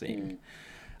 sort of thing.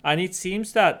 And it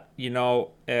seems that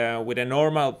with a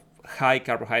normal high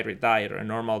carbohydrate diet, or a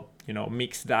normal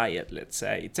mixed diet, let's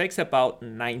say, it takes about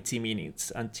 90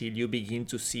 minutes until you begin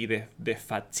to see the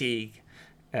fatigue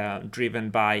driven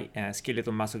by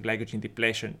skeletal muscle glycogen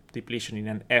depletion in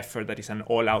an effort that is an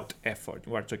all-out effort.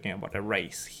 We're talking about a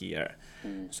race here.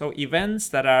 So events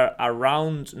that are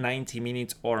around 90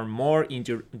 minutes or more in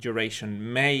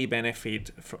duration may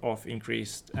benefit of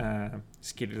increased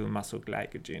skeletal muscle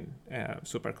glycogen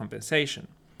supercompensation.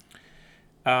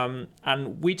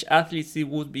 And which athletes it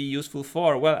would be useful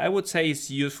for? Well, I would say it's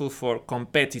useful for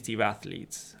competitive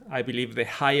athletes. I believe the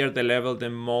higher the level, the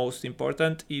most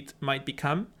important it might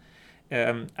become.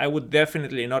 I would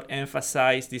definitely not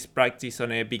emphasize this practice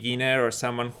on a beginner or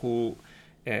someone who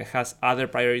has other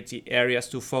priority areas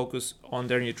to focus on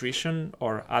their nutrition,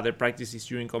 or other practices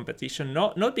during competition.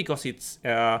 Not because it's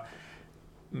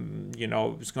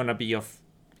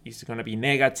it's gonna be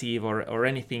negative or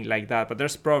anything like that, but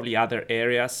there's probably other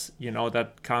areas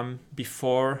that come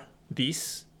before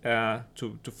this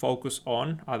to focus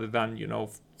on, other than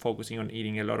focusing on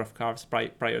eating a lot of carbs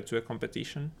prior to a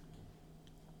competition.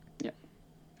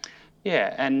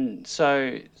 Yeah, and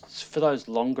so for those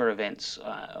longer events,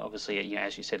 obviously,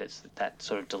 as you said, it's that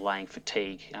sort of delaying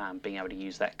fatigue, being able to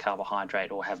use that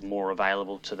carbohydrate or have more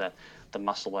available to the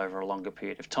muscle over a longer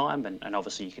period of time, and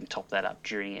obviously you can top that up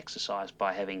during exercise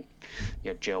by having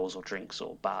gels or drinks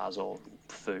or bars or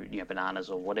food,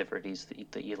 bananas or whatever it is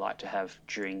that you like to have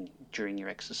during your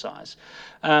exercise.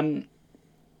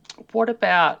 What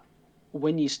about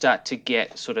when you start to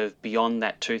get sort of beyond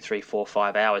that 2, 3, 4,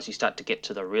 5 hours, you start to get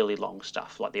to the really long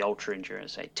stuff, like the ultra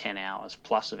endurance, say 10 hours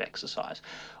plus of exercise.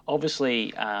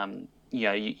 Obviously,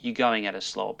 you're going at a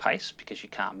slower pace because you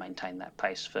can't maintain that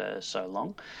pace for so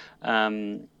long.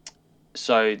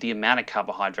 So the amount of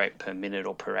carbohydrate per minute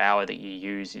or per hour that you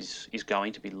use is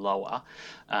going to be lower.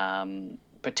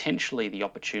 Potentially the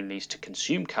opportunities to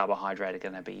consume carbohydrate are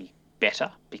going to be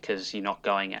better because you're not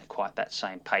going at quite that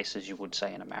same pace as you would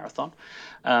say in a marathon.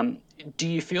 Do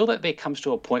you feel that there comes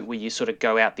to a point where you sort of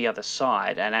go out the other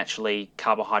side and actually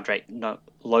carbohydrate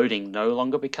loading no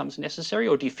longer becomes necessary,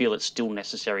 or do you feel it's still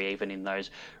necessary even in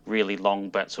those really long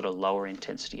but sort of lower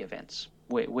intensity events?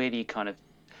 Where do you kind of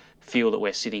feel that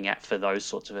we're sitting at for those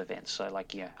sorts of events? So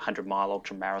like your 100-mile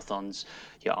ultra marathons,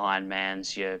 your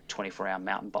Ironmans, your 24-hour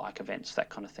mountain bike events, that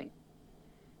kind of thing.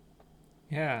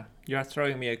 Yeah, you are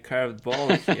throwing me a curved ball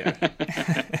here.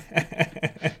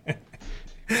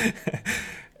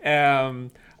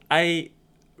 I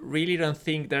really don't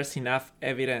think there's enough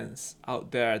evidence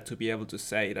out there to be able to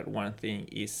say that one thing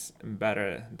is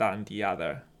better than the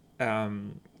other.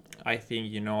 I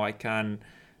think, I can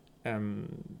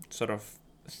sort of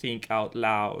think out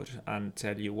loud and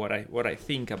tell you what I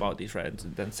think about this, rather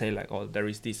than say like, oh, there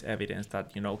is this evidence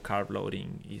that carb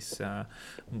loading is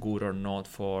good or not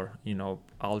for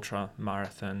ultra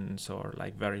marathons or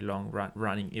like very long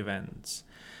running events.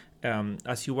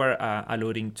 As you were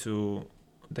alluding to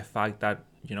the fact that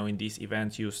in these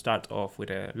events you start off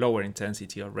with a lower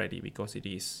intensity already because it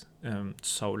is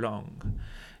so long.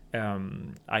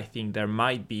 I think there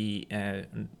might be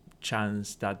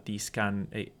chance that this can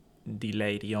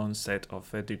delay the onset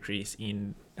of a decrease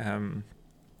in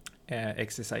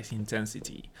exercise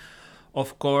intensity.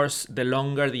 Of course, the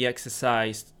longer the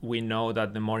exercise, we know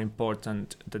that the more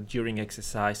important that during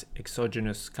exercise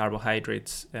exogenous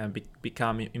carbohydrates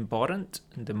become important,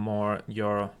 the more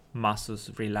your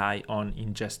muscles rely on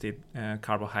ingested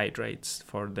carbohydrates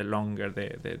for the longer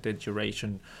the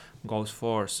duration goes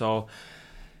for. So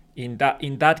in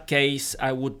that case,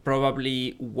 I would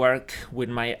probably work with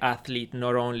my athlete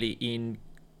not only in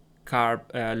carb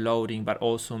loading, but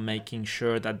also making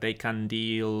sure that they can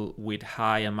deal with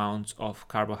high amounts of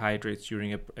carbohydrates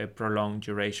during a prolonged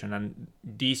duration. And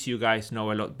this you guys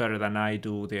know a lot better than I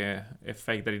do, the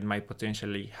effect that it might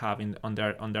potentially have on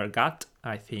their gut.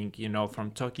 I think,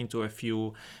 from talking to a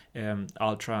few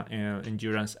ultra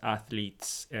endurance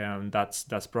athletes,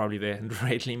 that's probably the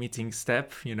rate limiting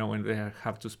step, when they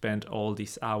have to spend all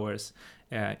these hours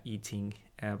eating.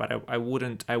 But I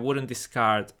wouldn't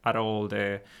discard at all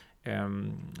the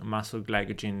muscle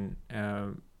glycogen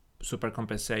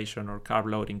supercompensation or carb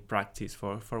loading practice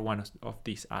for one of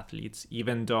these athletes,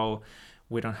 even though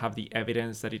we don't have the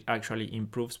evidence that it actually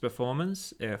improves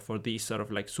performance for these sort of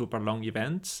like super long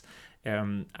events.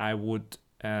 I would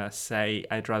say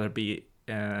I'd rather be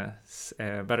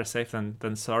better safe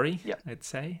than sorry. Yeah. I'd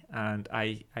say, and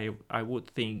I would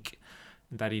think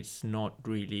that it's not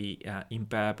really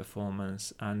impair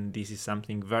performance. And this is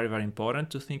something very, very important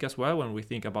to think as well when we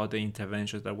think about the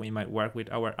interventions that we might work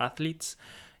with our athletes,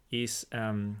 is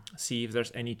see if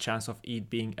there's any chance of it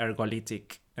being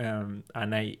ergolytic. And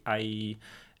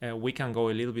we can go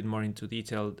a little bit more into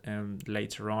detail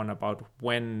later on about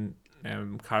when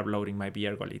carb loading might be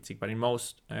ergolytic, but in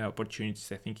most opportunities,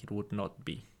 I think it would not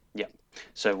be. Yeah.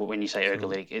 So when you say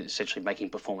ergolytic, it's essentially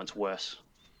making performance worse.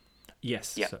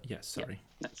 Yes. Yeah. Sorry. Yeah,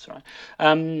 that's right.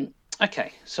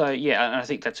 Okay. So yeah, I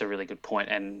think that's a really good point,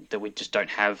 and that we just don't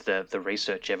have the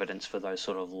research evidence for those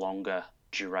sort of longer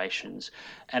durations.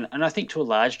 And I think to a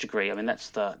large degree, I mean, that's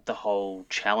the whole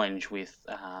challenge with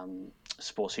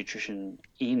sports nutrition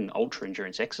in ultra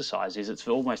endurance exercise, is it's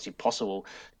almost impossible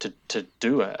to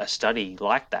do a study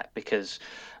like that, because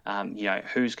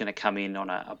who's going to come in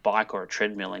on a bike or a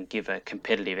treadmill and give a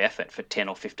competitive effort for 10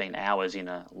 or 15 hours in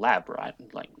a lab, right?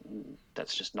 Like,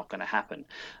 that's just not going to happen.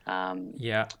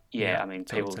 Yeah. I mean,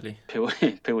 totally.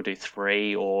 people do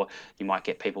 3, or you might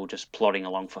get people just plodding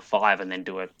along for 5 and then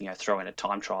throw in a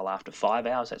time trial after 5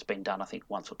 hours. That's been done, I think,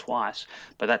 once or twice,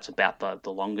 but that's about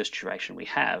the longest duration we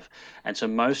have. And so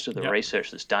most of the research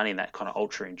that's done in that kind of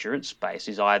ultra endurance space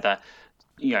is either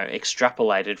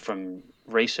extrapolated from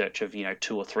research of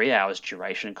 2 or 3 hours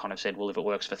duration and kind of said, well, if it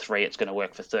works for 3, it's going to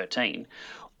work for 13,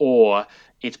 or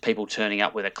it's people turning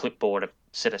up with a clipboard, a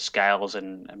set of scales,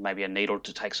 and maybe a needle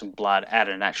to take some blood at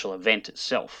an actual event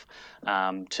itself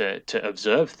to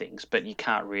observe things. But you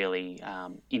can't really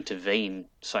intervene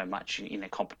so much in a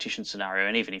competition scenario.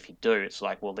 And even if you do, it's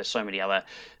like, well, there's so many other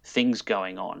things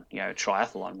going on.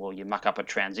 Triathlon, well, you muck up a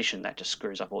transition, that just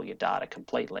screws up all your data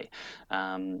completely.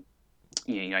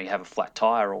 You have a flat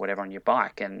tire or whatever on your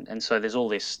bike, and so there's all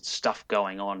this stuff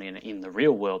going on in the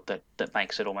real world that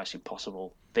makes it almost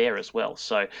impossible there as well.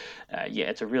 So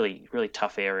it's a really, really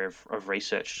tough area of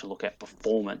research to look at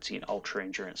performance in ultra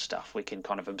endurance stuff. We can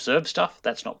kind of observe stuff,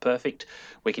 that's not perfect.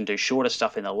 We can do shorter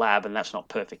stuff in the lab, and that's not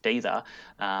perfect either.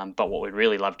 But what we'd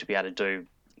really love to be able to do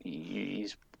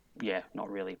is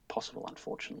not really possible,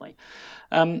 unfortunately.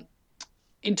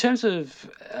 In terms of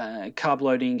carb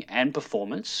loading and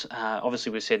performance,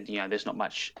 obviously we said there's not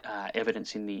much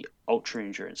evidence in the ultra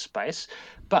endurance space,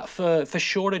 but for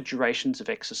shorter durations of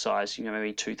exercise,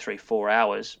 maybe 2, 3, 4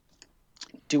 hours,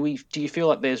 do you feel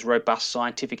like there's robust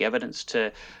scientific evidence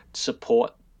to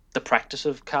support the practice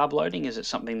of carb loading? Is it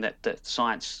something that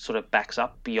science sort of backs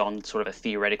up beyond sort of a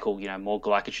theoretical, more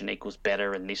glycogen equals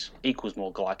better, and this equals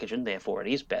more glycogen, therefore it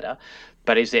is better?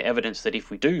 But is there evidence that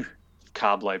if we do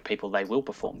carb load people, they will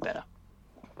perform better?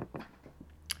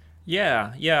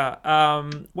 Yeah.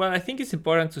 Well, I think it's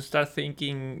important to start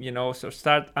thinking,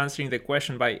 start answering the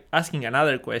question by asking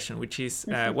another question, which is,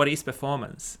 what is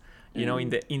performance?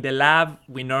 In the lab,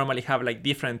 we normally have like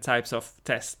different types of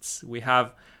tests. We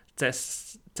have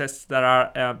tests that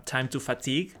are time to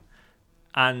fatigue,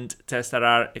 and tests that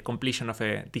are a completion of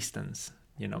a distance.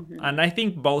 And I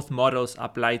think both models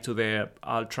apply to the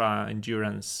ultra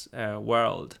endurance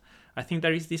world. I think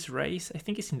there is this race, I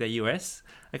think it's in the US,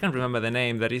 I can't remember the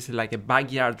name, that is like a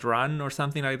backyard run or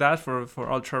something like that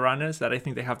for ultra runners, that I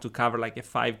think they have to cover like a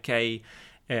 5K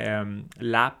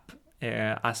lap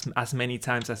as many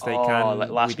times as they can.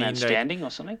 Like last man standing or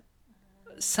something?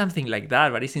 something like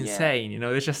that, but it's insane.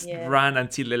 They just run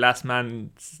until the last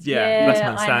man, last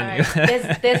man standing.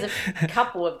 There's a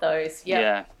couple of those.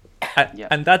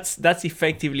 And that's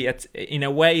effectively, in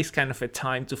a way, it's kind of a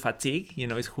time to fatigue.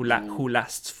 It's who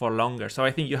lasts for longer. So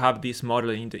I think you have this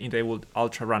model in the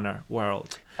ultra runner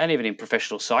world. And even in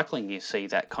professional cycling, you see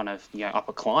that kind of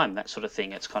upper climb, that sort of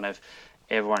thing. It's kind of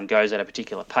everyone goes at a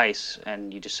particular pace,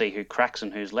 and you just see who cracks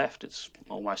and who's left. It's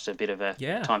almost a bit of a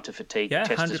time to fatigue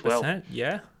test 100%, as well.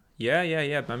 Yeah.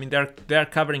 I mean, they're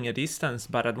covering a distance,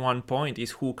 but at one point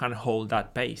is who can hold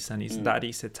that pace, and that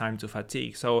is a time to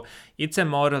fatigue. So it's a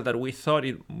model that we thought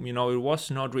it was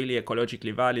not really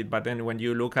ecologically valid, but then when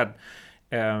you look at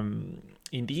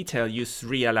in detail, you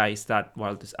realize that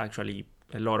there's actually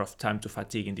a lot of time to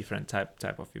fatigue in different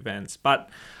type of events. But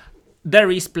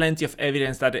there is plenty of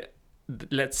evidence that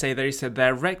let's say there is a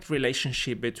direct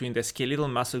relationship between the skeletal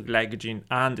muscle glycogen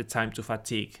and the time to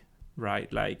fatigue,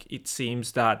 right? Like it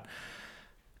seems that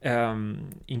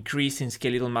increasing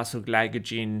skeletal muscle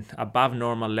glycogen above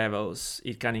normal levels,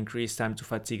 it can increase time to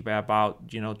fatigue by about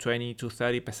 20 to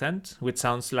 30%, which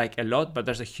sounds like a lot, but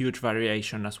there's a huge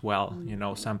variation as well.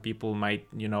 Some people might,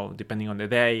 depending on the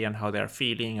day and how they're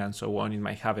feeling and so on, it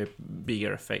might have a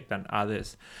bigger effect than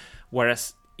others.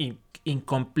 Whereas in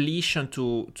completion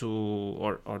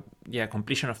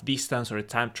completion of distance or a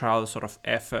time trial sort of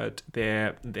effort,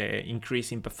 the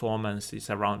increase in performance is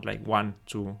around like 1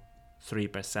 to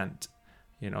 3%.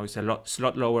 It's a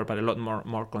lot lower, but a lot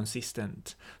more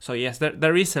consistent. So yes,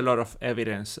 there is a lot of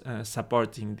evidence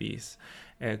supporting this.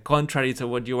 Contrary to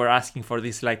what you were asking for,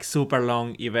 these like super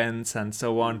long events and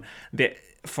so on,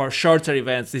 for shorter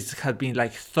events, this has been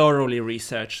like thoroughly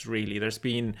researched. Really, there's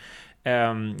been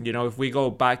if we go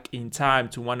back in time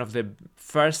to one of the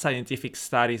first scientific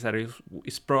studies that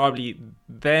is probably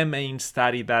the main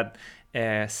study that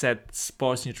set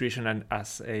sports nutrition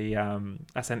as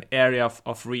an area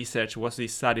of research, was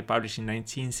this study published in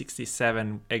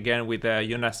 1967, again with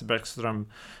Jonas Bergström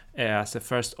as the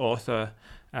first author.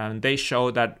 They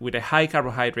showed that with a high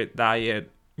carbohydrate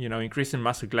diet, increasing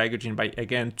muscle glycogen by,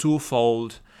 again,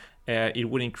 twofold, it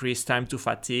would increase time to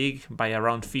fatigue by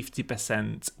around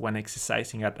 50% when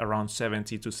exercising at around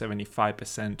 70 to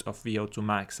 75% of VO2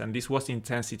 max. And this was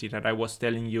intensity that I was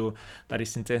telling you, that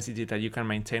is intensity that you can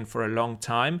maintain for a long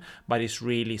time, but it's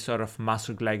really sort of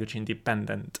muscle glycogen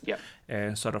dependent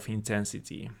sort of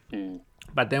intensity.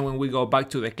 But then when we go back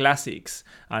to the classics,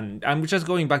 and I'm just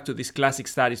going back to these classic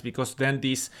studies because then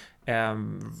these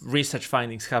research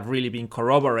findings have really been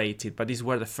corroborated, but these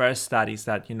were the first studies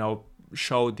that,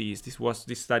 showed this. This was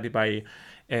this study by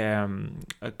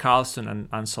Carlson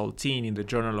and Saltine in the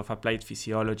Journal of Applied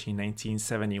Physiology in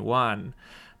 1971,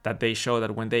 that they showed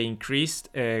that when they increased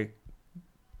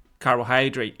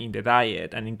carbohydrate in the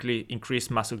diet and increased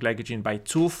muscle glycogen by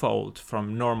twofold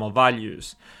from normal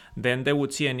values, then they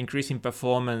would see an increase in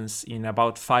performance in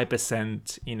about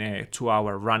 5% in a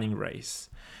 2-hour running race.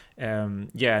 And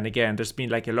again, there's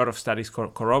been like a lot of studies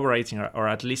corroborating or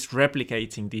at least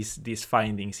replicating these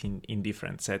findings in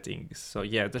different settings. So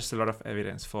there's a lot of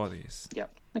evidence for this. Yeah.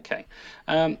 Okay.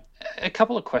 A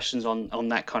couple of questions on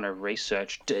that kind of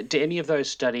research. Do any of those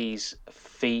studies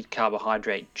feed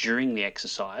carbohydrate during the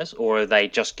exercise, or are they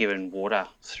just given water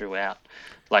throughout?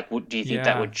 Like, do you think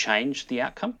that would change the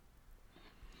outcome?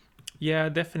 Yeah,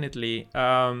 definitely.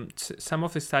 Some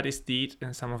of the studies did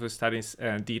and some of the studies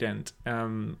didn't.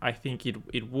 I think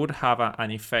it would have an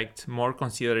effect, more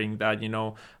considering that,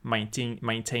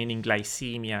 maintaining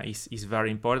glycemia is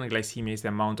very important. Glycemia is the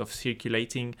amount of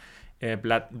circulating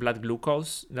blood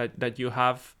glucose that you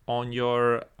have on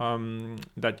your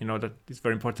that is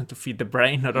very important to feed the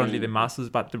brain, not only the muscles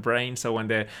but the brain. So when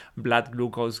the blood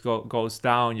glucose goes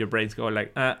down, your brains go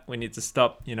like, we need to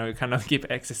stop. You cannot keep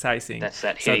exercising. That's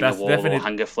that hitting the wall or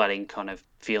hunger flooding kind of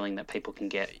feeling that people can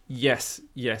get. Yes,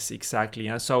 exactly.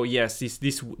 And so yes,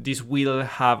 this will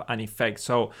have an effect.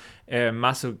 So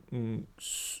muscle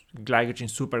glycogen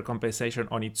supercompensation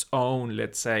on its own,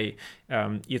 let's say,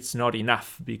 it's not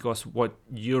enough, because what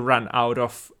you run out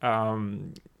of,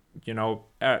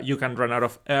 you can run out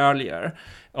of earlier.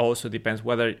 Also depends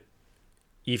whether,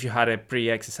 if you had a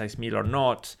pre-exercise meal or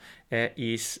not,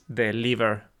 is the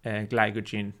liver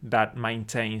glycogen that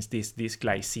maintains this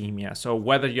glycemia. So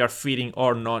whether you're feeding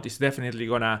or not is definitely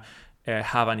gonna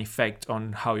have an effect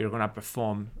on how you're gonna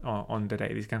perform on the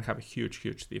day. This can have a huge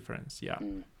difference. Yeah.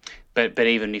 But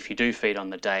even if you do feed on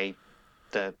the day,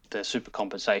 the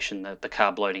supercompensation, the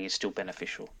carb loading is still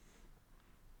beneficial.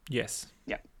 Yes.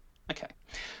 Yeah. Okay.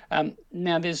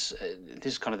 Now there's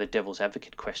kind of the devil's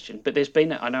advocate question, but there's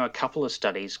been, I know, a couple of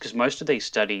studies, because most of these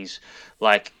studies,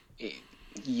 like,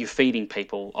 you're feeding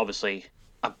people, obviously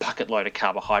a bucket load of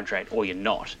carbohydrate or you're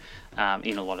not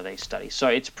in a lot of these studies. So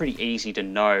it's pretty easy to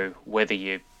know whether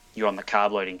you're on the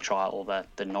carb loading trial or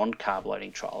the non-carb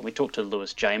loading trial. We talked to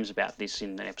Lewis James about this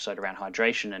in an episode around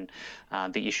hydration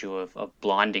and the issue of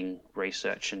blinding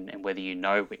research and whether you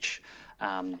know which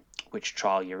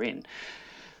trial you're in.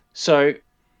 So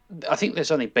I think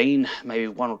there's only been maybe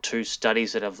 1 or 2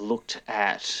 studies that have looked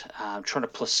at trying to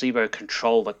placebo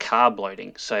control the carb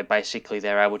loading. So basically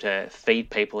they're able to feed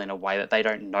people in a way that they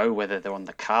don't know whether they're on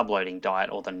the carb loading diet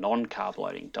or the non-carb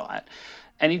loading diet.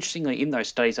 And interestingly, in those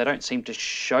studies, they don't seem to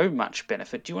show much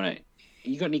benefit. You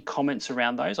got any comments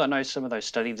around those? I know some of those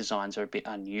study designs are a bit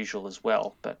unusual as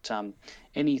well, but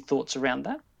any thoughts around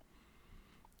that?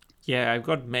 Yeah, I've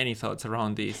got many thoughts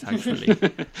around this, actually.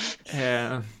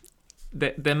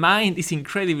 The mind is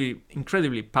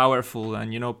incredibly powerful,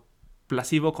 and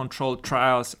placebo-controlled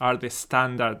trials are the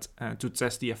standard to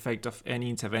test the effect of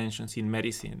any interventions in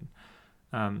medicine,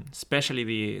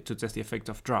 especially to test the effect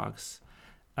of drugs.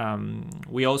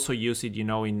 We also use it,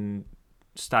 in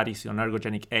studies on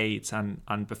ergogenic aids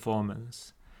and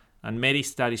performance. And many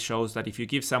studies shows that if you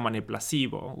give someone a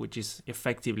placebo, which is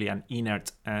effectively an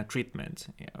inert treatment,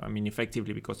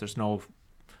 effectively because there's no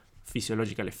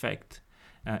physiological effect,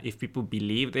 if people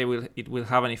believe it will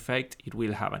have an effect, it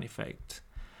will have an effect.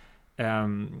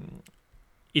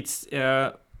 It's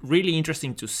really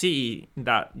interesting to see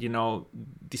that,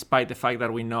 despite the fact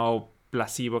that we know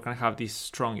placebo can have this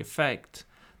strong effect,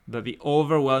 that the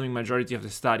overwhelming majority of the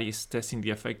studies testing the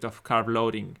effect of carb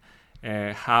loading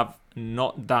have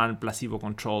not done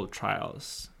placebo-controlled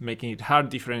trials, making it hard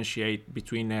to differentiate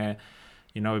between a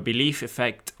belief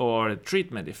effect or a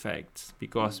treatment effect,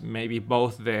 because maybe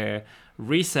both the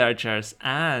researchers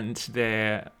and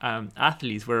the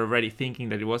athletes were already thinking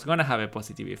that it was going to have a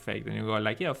positive effect, and you go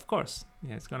like, yeah, of course,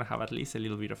 it's going to have at least a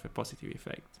little bit of a positive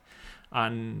effect.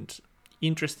 And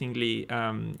interestingly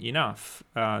enough,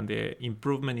 the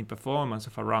improvement in performance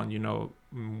of around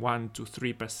 1 to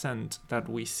 3% that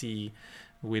we see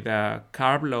with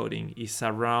carb loading is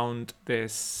around the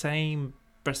same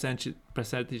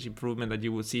percentage improvement that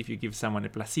you would see if you give someone a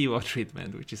placebo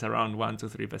treatment, which is around 1 to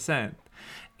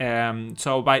 3%.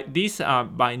 So by this,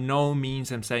 by no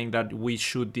means I'm saying that we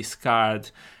should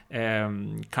discard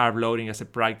carb loading as a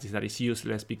practice that is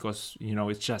useless because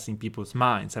it's just in people's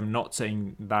minds. I'm not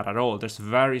saying that at all. There's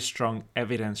very strong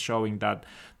evidence showing that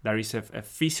there is a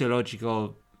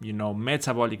physiological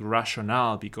metabolic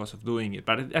rationale because of doing it.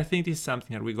 But I think this is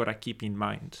something that we gotta keep in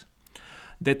mind.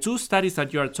 The 2 studies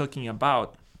that you are talking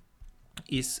about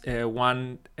is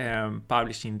one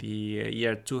published in the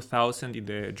year 2000 in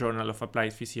the Journal of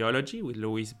Applied Physiology with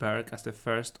Louise Berg as the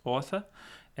first author.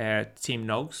 Tim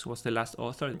Noakes was the last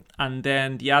author. And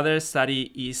then the other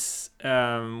study is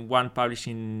one published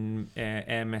in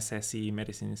MSSE,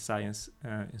 Medicine, Science,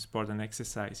 in Sport and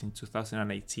Exercise in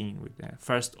 2018 with the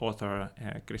first author,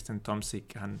 Kristen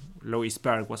Tomsik, and Louise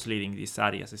Berg was leading this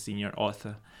study as a senior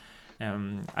author.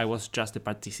 I was just a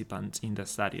participant in the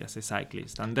study as a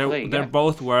cyclist, and they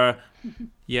both were,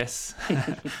 yes.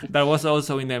 That was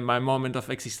also in my moment of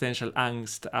existential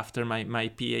angst after my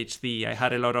PhD. I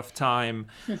had a lot of time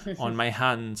on my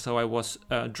hands, so I was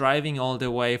driving all the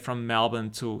way from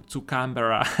Melbourne to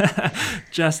Canberra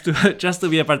just to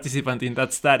be a participant in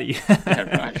that study.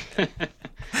 Yeah,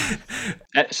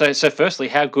 right. So firstly,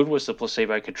 how good was the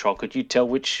placebo control? Could you tell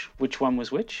which one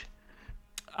was which?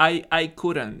 I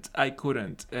couldn't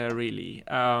really.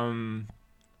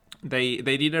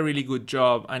 They did a really good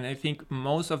job, and I think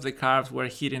most of the carbs were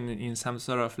hidden in some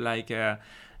sort of like a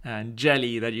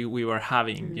jelly that we were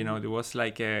having. There was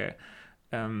like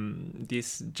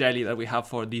this jelly that we have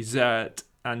for dessert,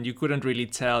 and you couldn't really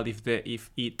tell if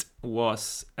it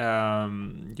was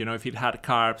if it had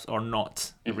carbs or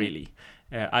not. Mm-hmm. Really.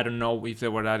 I don't know if they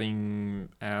were adding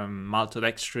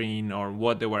maltodextrin or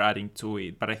what they were adding to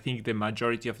it, but I think the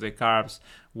majority of the carbs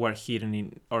were hidden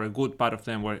in, or a good part of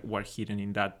them were hidden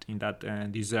in that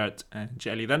dessert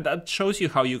jelly. Then that shows you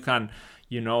how you can,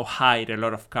 hide a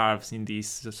lot of carbs in these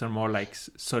sort of more like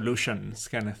solutions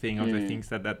kind of thing of the things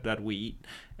that we eat.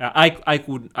 I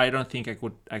don't think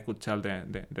I could tell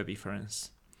the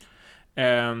difference.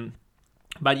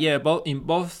 But yeah, in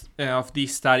both of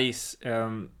these studies,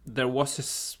 there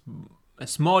was a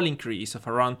small increase of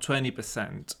around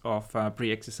 20% of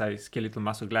pre-exercise skeletal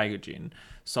muscle glycogen.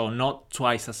 So not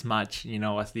twice as much,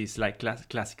 as these like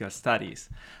classical studies.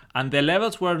 And the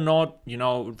levels were not,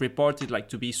 reported like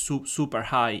to be super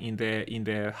high in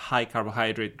the high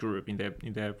carbohydrate group, in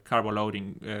the carbo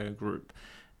loading group.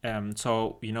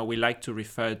 So we like to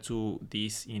refer to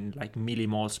these in like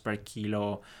millimoles per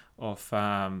kilo of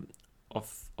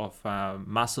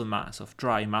muscle mass, of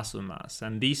dry muscle mass,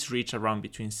 and these reach around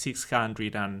between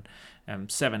 600 and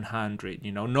 700.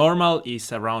 Normal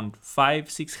is around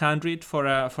 500-600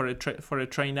 for a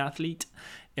trained athlete,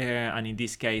 and in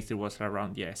this case it was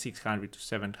around 600 to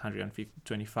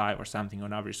 725 or something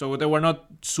on average. So they were not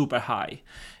super high,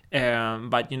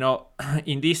 but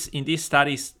in these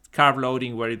studies, carb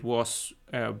loading, where it was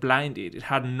blinded, it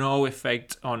had no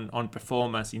effect on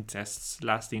performance in tests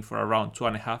lasting for around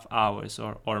 2.5 hours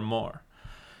or more.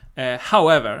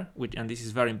 However, and this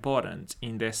is very important,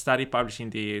 in the study published in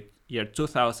the year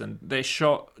 2000, they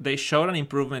showed an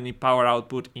improvement in power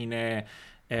output in a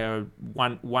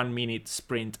 1 minute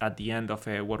sprint at the end of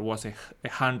what was a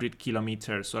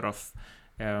 100-kilometer sort of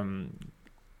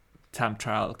time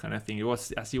trial kind of thing. It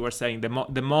was, as you were saying,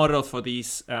 the model for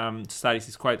these studies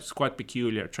is quite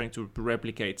peculiar, trying to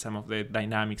replicate some of the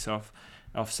dynamics of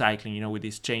cycling, with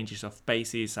these changes of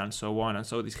paces and so on. And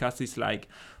so it has this like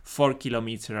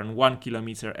 4-kilometer and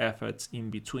 1-kilometer efforts in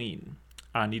between.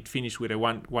 And it finished with a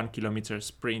 1-kilometer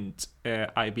sprint,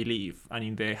 I believe. And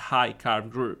in the high carb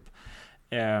group,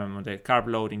 the carb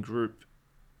loading group,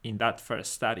 in that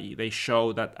first study, they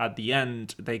showed that at the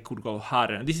end they could go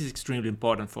harder. And this is extremely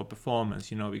important for performance,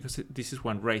 because this is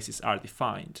when races are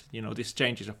defined. These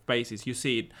changes of paces, you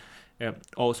see it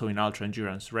also in ultra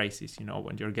endurance races,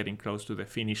 when you're getting close to the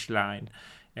finish line,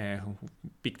 who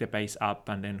pick the pace up,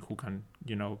 and then who can,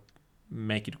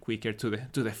 make it quicker to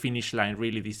the finish line.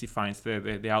 Really, this defines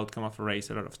the outcome of a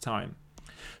race a lot of time.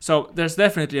 So there's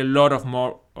definitely a lot of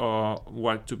more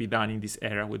work to be done in this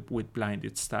area with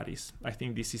blinded studies. I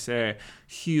think this is a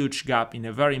huge gap in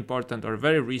a very important or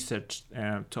very researched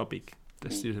topic.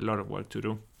 There's still a lot of work to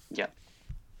do. Yeah.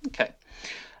 Okay.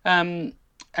 And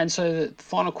so the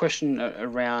final question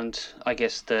around, I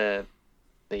guess, the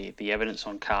evidence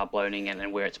on carb loading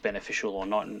and where it's beneficial or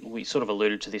not, and we sort of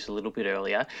alluded to this a little bit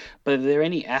earlier, but are there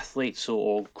any athletes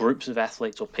or groups of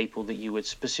athletes or people that you would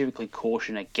specifically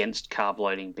caution against carb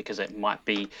loading because it might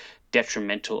be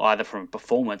detrimental either from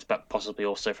performance but possibly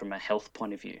also from a health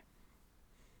point of view?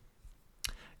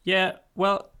 Yeah,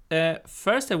 well,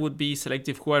 first I would be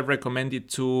selective who I recommended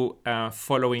to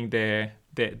following the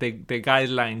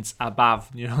guidelines above,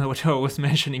 what I was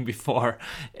mentioning before,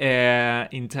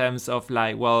 in terms of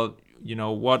like, well,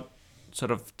 what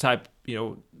sort of type,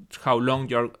 how long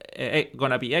you're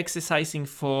gonna be exercising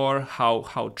for,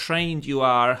 how trained you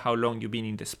are, how long you've been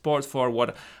in the sport for,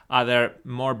 what other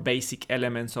more basic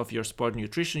elements of your sport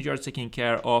nutrition you're taking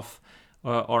care of,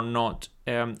 or not.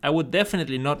 I would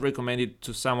definitely not recommend it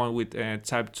to someone with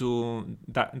type 2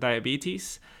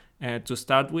 diabetes. To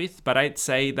start with, but I'd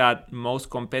say that most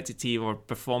competitive or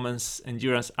performance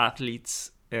endurance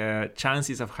athletes'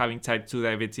 chances of having type 2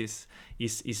 diabetes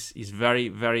is very,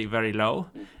 very, very low.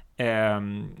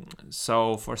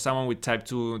 So for someone with type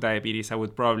 2 diabetes, I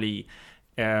would probably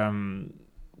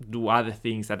do other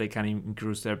things that they can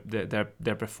increase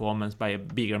their performance by a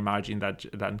bigger margin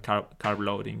than carb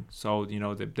loading. So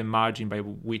the margin by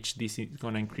which this is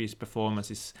going to increase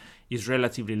performance is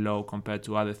relatively low compared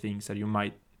to other things that you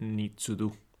might need to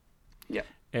do.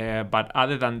 Yeah. But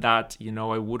other than that,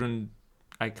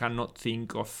 I cannot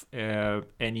think of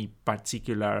any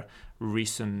particular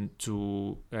reason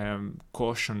to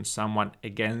caution someone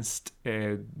against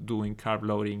doing carb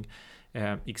loading,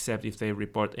 except if they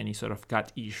report any sort of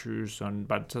gut issues.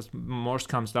 But just more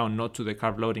comes down not to the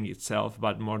carb loading itself,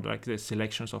 but more like the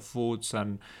selections of foods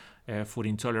and food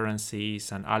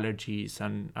intolerances and allergies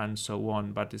and so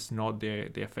on. But it's not the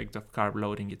effect of carb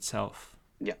loading itself.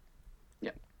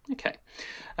 Yeah. Okay.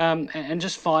 And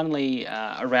just finally,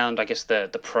 around, I guess,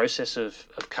 the process of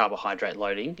carbohydrate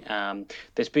loading,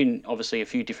 there's been obviously a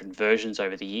few different versions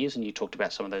over the years, and you talked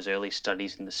about some of those early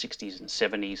studies in the 60s and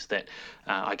 70s that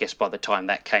I guess by the time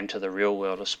that came to the real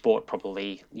world of sport,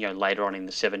 probably, later on in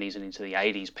the 70s and into the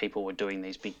 80s, people were doing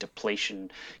these big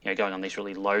depletion, going on these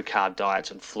really low carb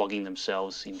diets and flogging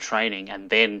themselves in training, and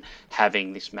then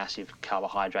having this massive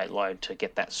carbohydrate load to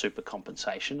get that super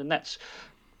compensation. And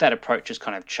that approach has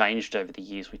kind of changed over the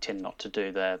years. We tend not to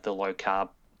do the low carb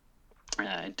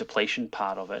depletion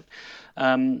part of it.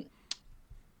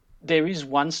 There is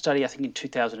one study, I think in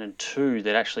 2002,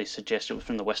 that actually suggested, it was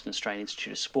from the Western Australian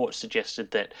Institute of Sport, suggested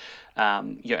that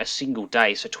a single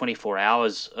day, so 24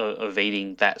 hours of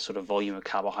eating that sort of volume of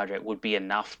carbohydrate would be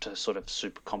enough to sort of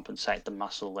super compensate the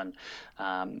muscle, and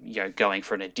going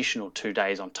for an additional 2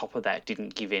 days on top of that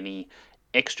didn't give any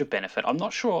extra benefit. I'm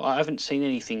not sure, I haven't seen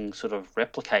anything sort of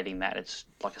replicating that. It's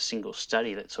like a single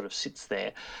study that sort of sits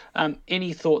there.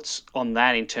 Any thoughts on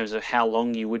that in terms of how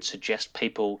long you would suggest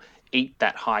people eat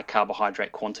that high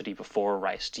carbohydrate quantity before a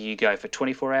race? Do you go for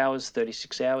 24 hours,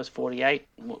 36 hours, 48?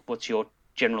 What's your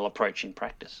general approach in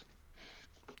practice?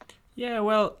 Yeah,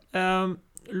 well,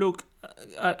 look,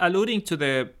 alluding to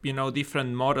the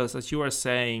different models, as you were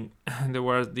saying, there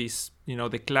were these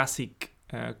the classic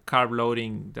carb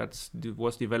loading that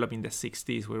was developed in the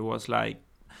 60s, where it was like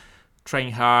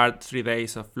train hard, 3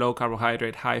 days of low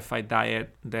carbohydrate, high fat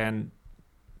diet, then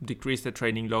decrease the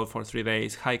training load for 3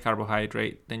 days, high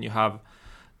carbohydrate. Then you have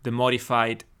the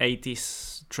modified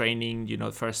 80s training.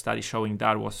 The first study showing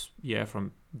that was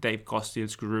from Dave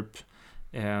Costill's group.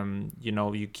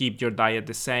 You keep your diet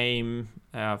the same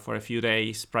for a few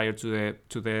days prior to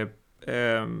the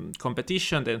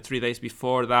competition. Then 3 days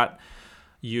before that,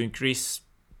 you increase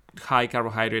high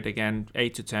carbohydrate again,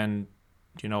 8 to 10,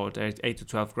 8 to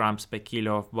 12 grams per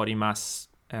kilo of body mass,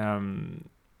 and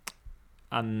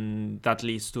that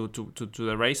leads to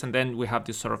the race. And then we have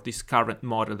this current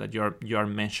model that you're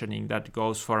mentioning that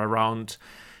goes for around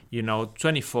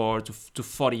 24 to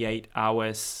 48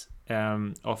 hours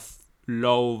of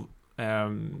low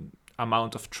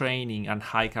amount of training and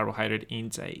high carbohydrate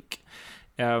intake.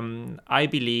 I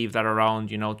believe that around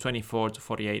 24 to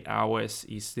 48 hours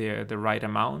is the right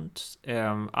amount,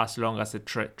 as long as the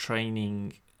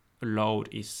training load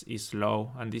is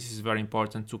low. And this is very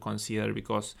important to consider,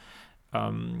 because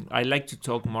I like to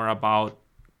talk more about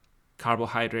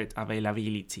carbohydrate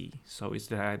availability. So it's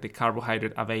the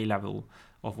carbohydrate available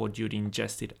of what you'd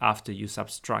ingested after you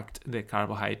subtract the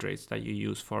carbohydrates that you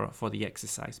use for the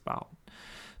exercise bout.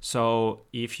 So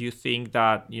if you think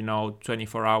that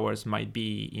 24 hours might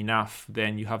be enough,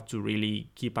 then you have to really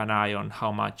keep an eye on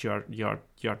how much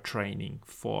you're training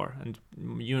for. And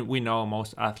we know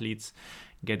most athletes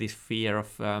get this fear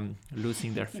of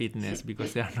losing their fitness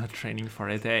because they are not training for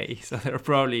a day. So they're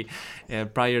probably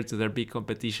prior to their big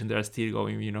competition, they're still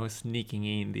going, sneaking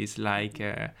in this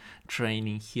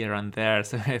training here and there.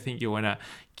 So I think you want to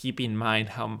keep in mind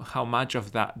how much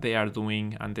of that they are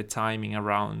doing, and the timing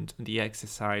around the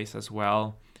exercise as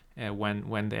well,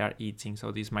 when they are eating.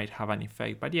 So this might have an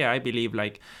effect. But I believe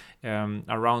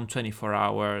around 24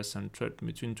 hours and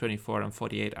between 24 and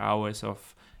 48 hours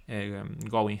of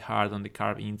going hard on the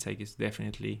carb intake is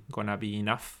definitely gonna be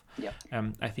enough. Yep.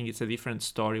 I think it's a different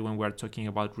story when we're talking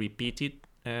about repeated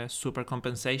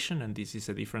supercompensation, and this is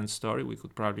a different story. We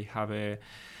could probably have a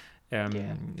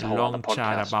long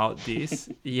chat about this.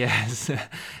 Yes.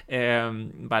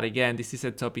 But again, this is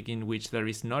a topic in which there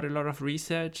is not a lot of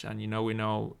research, and we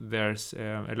know there's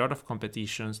a lot of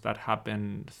competitions that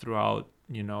happen throughout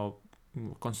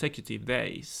consecutive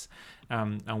days,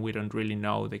 and we don't really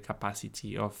know the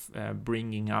capacity of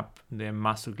bringing up the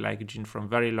muscle glycogen from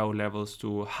very low levels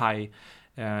to high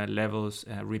levels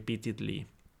repeatedly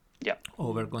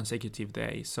over consecutive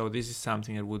days. So this is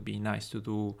something that would be nice to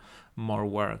do more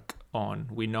work on.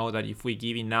 We know that if we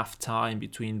give enough time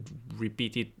between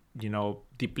repeated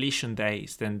depletion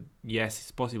days, then yes,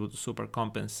 it's possible to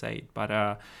supercompensate. But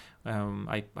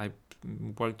I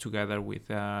worked together with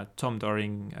Tom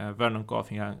Doring, Vernon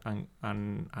Coffin,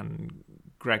 and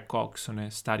Greg Cox on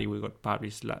a study we got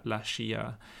published last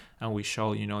year, and we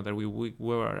showed that we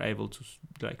were able to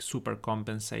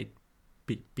supercompensate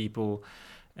people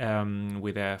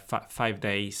with 5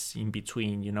 days in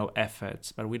between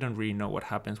efforts. But we don't really know what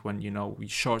happens when we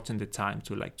shorten the time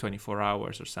to 24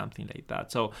 hours or something like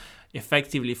that. So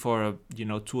effectively for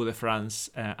Tour de France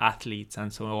athletes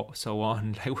and so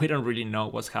on, we don't really know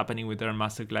what's happening with their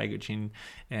muscle glycogen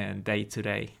day to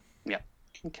day. Yeah.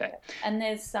 Okay. And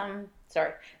there's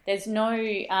there's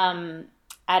no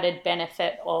added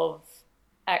benefit of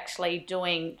actually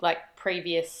doing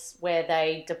previous where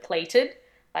they depleted.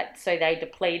 So they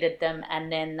depleted them and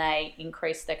then they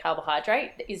increased their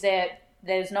carbohydrate.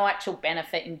 There's no actual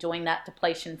benefit in doing that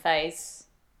depletion phase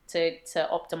to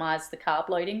optimize the carb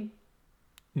loading?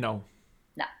 No.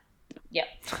 Yep.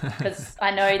 Because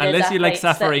I know there's unless you like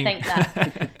athletes suffering. that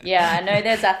think that. Yeah, I know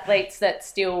there's athletes that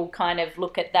still kind of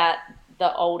look at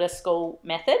the older school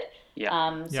method.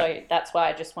 Yeah. So that's why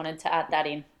I just wanted to add that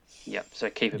in. Yep. So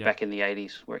keep it back in the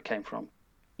 80s where it came from.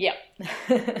 Yep.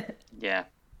 Yeah.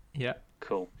 Yeah.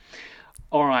 Cool.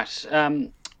 All right.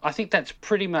 I think that's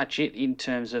pretty much it in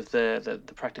terms of the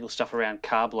practical stuff around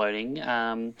carb loading.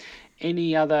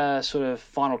 Any other sort of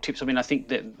final tips? I mean, I think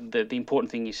that the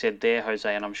important thing you said there,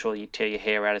 Jose, and I'm sure you tear your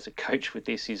hair out as a coach with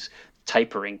this, is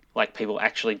tapering, people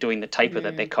actually doing the taper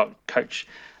that their coach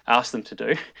asked them to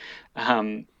do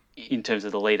in terms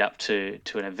of the lead up to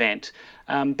an event.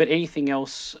 But anything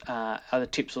else, other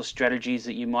tips or strategies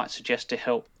that you might suggest to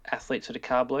help athletes that are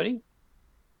carb loading?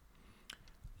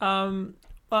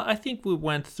 Well, I think we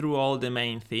went through all the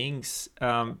main things.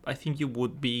 I think you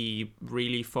would be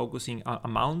really focusing on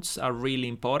amounts are really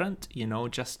important.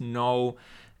 Just know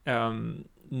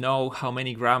how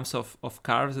many grams of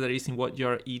carbs there is in what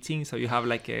you're eating. So you have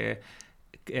like a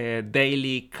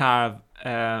daily carb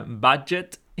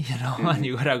budget, and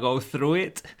you gotta go through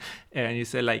it, and you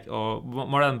say like, or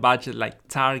more than budget, like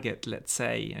target, let's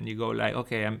say, and you go like,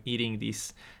 okay, I'm eating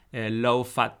this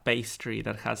low-fat pastry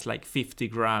that has like 50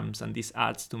 grams, and this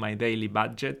adds to my daily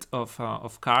budget of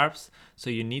carbs. So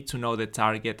you need to know the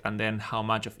target and then how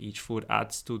much of each food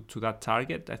adds to that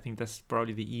target. I think that's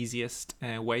probably the easiest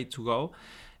way to go.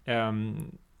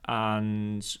 And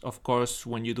of course,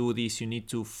 when you do this, you need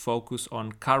to focus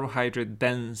on carbohydrate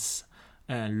dense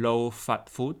low-fat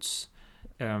foods,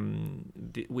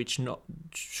 which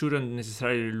shouldn't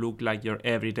necessarily look like your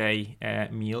everyday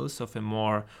meals of a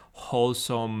more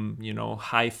wholesome,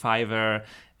 high fiber,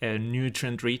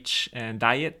 nutrient-rich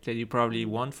diet that you probably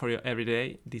want for your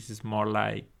everyday. This is more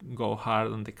like go hard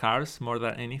on the carbs more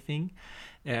than anything.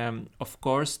 Of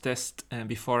course, test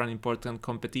before an important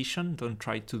competition. Don't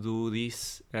try to do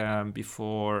this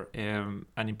before an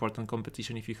important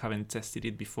competition if you haven't tested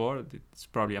it before. This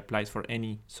probably applies for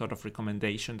any sort of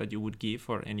recommendation that you would give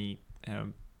for any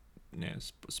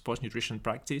sports nutrition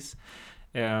practice.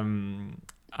 And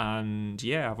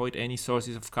avoid any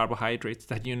sources of carbohydrates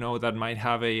that that might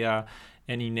have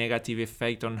any negative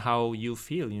effect on how you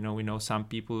feel. We know some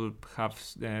people have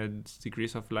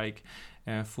degrees of like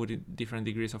different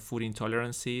degrees of food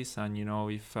intolerances, and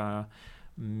if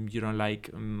you don't like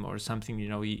or something,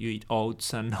 you eat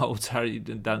oats, and oats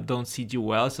don't suit you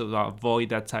well, so avoid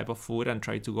that type of food and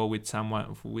try to go with some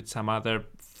other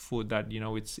food that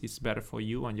it's better for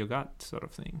you and your gut, sort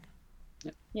of thing.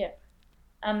 Yeah.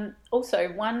 Also,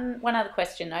 one other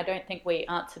question, I don't think we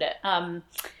answered it.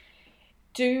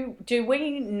 Do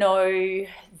we know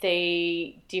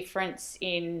the difference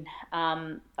in,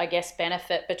 I guess,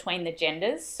 benefit between the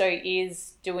genders? So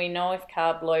do we know if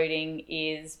carb loading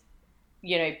is,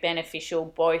 beneficial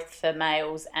both for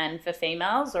males and for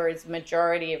females, or is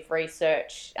majority of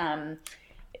research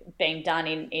being done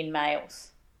in males?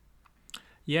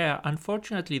 Yeah,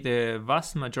 unfortunately, the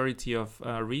vast majority of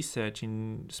research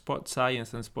in sports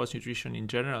science and sports nutrition in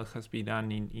general has been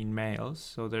done in males.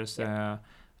 So there's,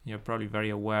 you're probably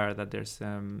very aware that there's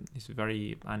it's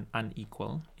very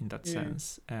unequal in that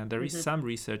sense. There is some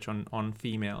research on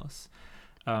females.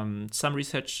 Some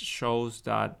research shows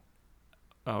that,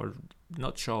 or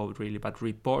not show really, but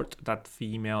report that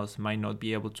females might not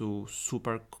be able to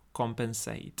super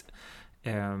compensate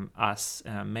as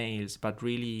males, but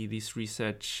really this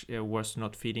research was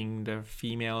not feeding the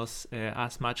females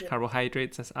as much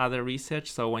carbohydrates as other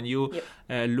research. So when you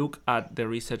look at the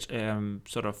research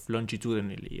sort of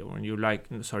longitudinally, or when you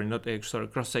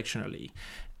cross-sectionally,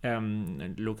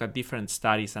 look at different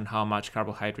studies and how much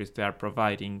carbohydrates they are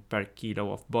providing per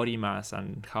kilo of body mass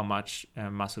and how much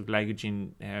muscle glycogen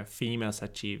females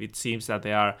achieve, it seems that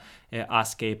they are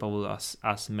as capable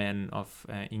as men of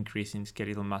increasing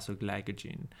skeletal muscle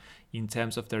glycogen. In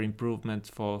terms of their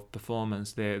improvement for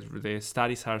performance, the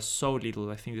studies are so little.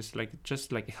 I think there's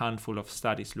just a handful of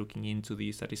studies looking into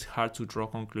this that it's hard to draw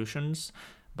conclusions.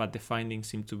 But the findings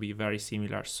seem to be very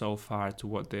similar so far to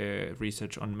what the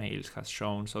research on males has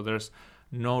shown. So there's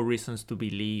no reasons to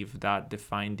believe that the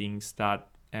findings that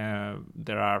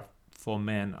there are for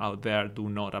men out there do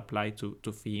not apply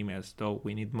to females, though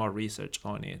we need more research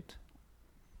on it.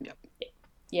 Yep.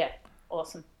 Yeah,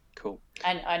 awesome. Cool.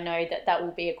 And I know that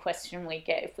will be a question we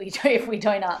get if we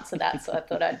don't answer that, so I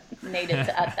thought I needed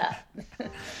to add that.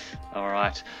 All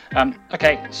right.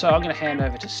 Okay, so I'm going to hand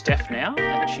over to Steph now,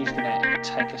 and she's going to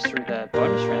take us through the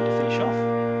bonus round to finish off.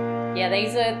 Yeah,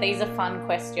 these are fun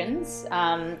questions,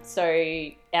 so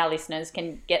our listeners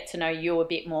can get to know you a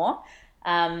bit more.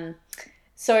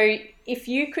 So if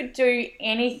you could do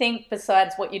anything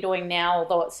besides what you're doing now,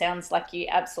 although it sounds like you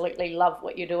absolutely love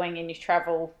what you're doing and you've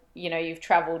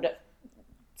traveled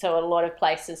to a lot of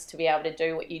places to be able to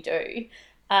do what you do,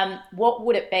 what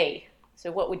would it be?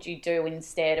 So what would you do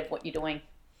instead of what you're doing?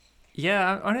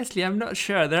 Yeah, honestly, I'm not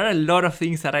sure. There are a lot of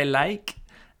things that I like.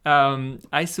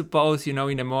 I suppose, in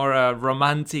a more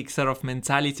romantic sort of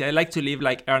mentality, I like to live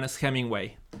like Ernest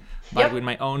Hemingway, but with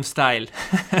my own style.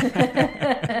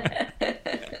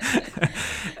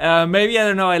 Maybe, I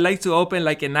don't know, I like to open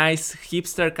like a nice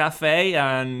hipster cafe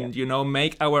and,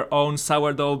 make our own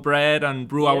sourdough bread and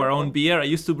brew our own beer. I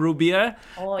used to brew beer.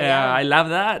 I love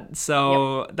that.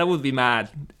 So that would be mad.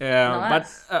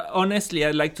 Nice. But honestly,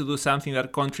 I'd like to do something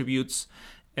that contributes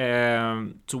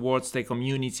towards the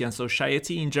community and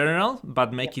society in general,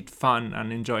 but make it fun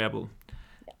and enjoyable.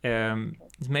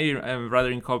 it's maybe rather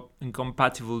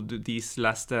incompatible to this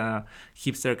last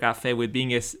hipster cafe with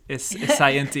being a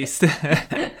scientist.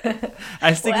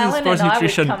 I stick to Alan sports and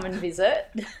nutrition. I would come and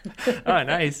visit. Oh,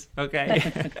 nice.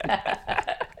 Okay.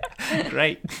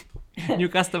 Great. New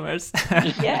customers.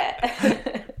 Yeah.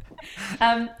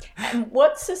 And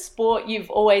what's a sport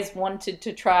you've always wanted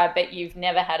to try but you've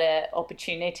never had an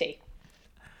opportunity?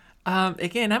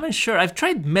 Again, I'm not sure. I've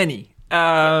tried many.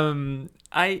 I've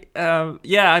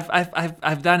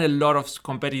done a lot of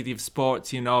competitive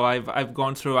sports. I've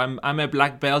gone through. I'm a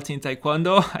black belt in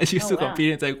Taekwondo. I used to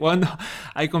compete in Taekwondo.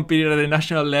 I competed at the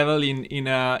national level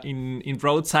in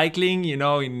road cycling.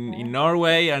 In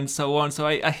Norway and so on. So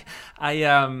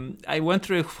I went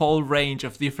through a whole range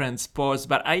of different sports.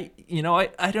 But I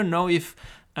don't know if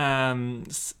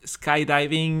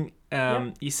skydiving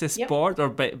is a sport or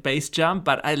base jump,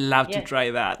 but I love to try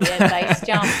that. Yeah, base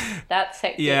jump. That's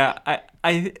hectic. Yeah,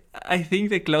 I think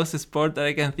the closest sport that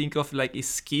I can think of is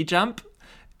ski jump.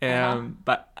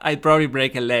 But I'd probably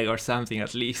break a leg or something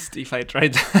at least if I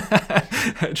tried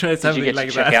something like that. Did you get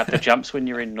to check out the jumps when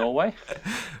you're in Norway?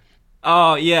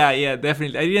 Oh, yeah,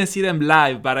 definitely. I didn't see them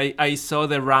live, but I saw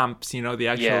the ramps, the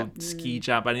actual ski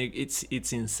jump, and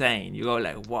it's insane. You go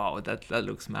like, wow, that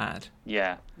looks mad.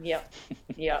 Yeah. Yep.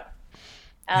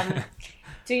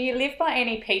 Do you live by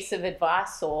any piece of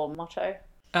advice or motto?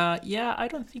 I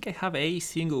don't think I have a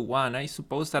single one. I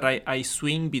suppose that I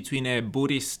swing between a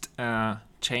Buddhist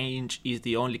change is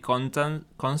the only constant,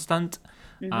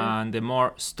 and the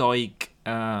more stoic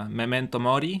memento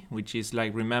mori, which is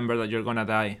like remember that you're gonna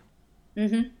die.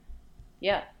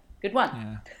 Yeah, good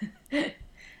one. Yeah.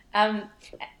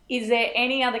 Is there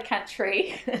any other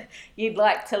country you'd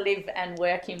like to live and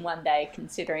work in one day,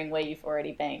 considering where you've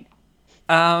already been?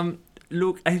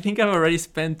 Look, I think I've already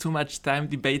spent too much time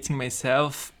debating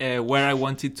myself where I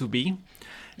wanted to be.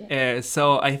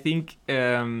 So I think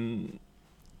to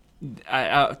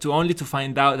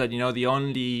find out that the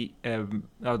only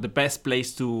the best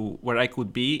place where I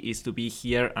could be is to be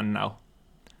here and now.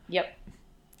 Yep.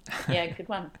 Yeah, good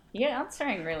one. You're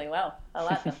answering really well. I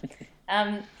like them.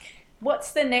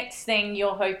 What's the next thing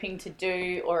you're hoping to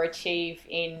do or achieve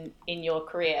in your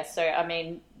career? So, I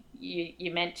mean,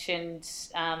 you mentioned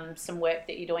some work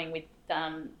that you're doing with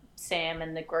Sam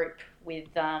and the group with,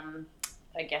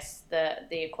 I guess, the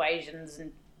equations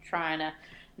and trying to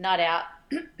nut out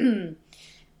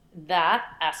that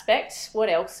aspect. What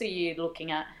else are you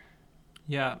looking at?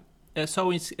 Yeah.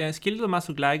 So in skeletal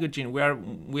muscle glycogen,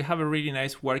 we have a really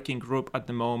nice working group at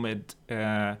the moment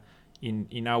in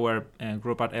our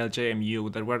group at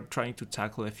LJMU that we're trying to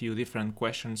tackle a few different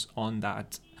questions on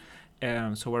that.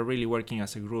 So we're really working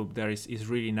as a group. There is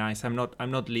really nice. I'm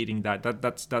not leading that.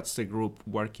 That's the group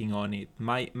working on it.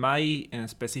 My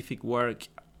specific work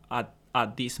at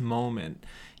this moment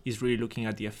is really looking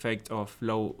at the effect of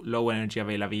low energy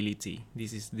availability.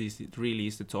 This really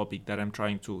is the topic that I'm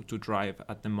trying to drive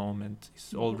at the moment.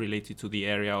 It's all related to the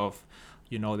area of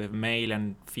the male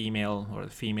and female or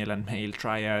the female and male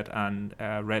triad and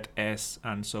red S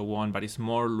and so on. But it's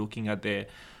more looking at the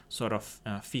sort of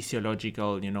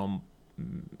physiological,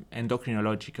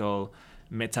 endocrinological,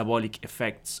 metabolic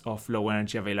effects of low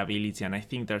energy availability. And I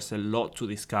think there's a lot to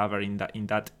discover in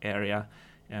that area.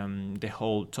 The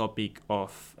whole topic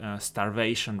of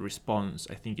starvation response,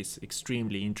 I think, is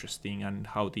extremely interesting, and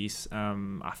how this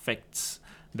affects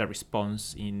the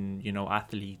response in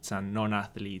athletes and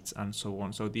non-athletes and so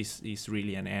on. So this is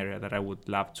really an area that I would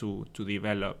love to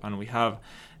develop, and we have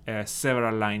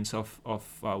several lines of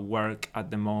work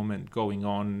at the moment going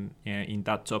on in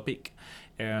that topic.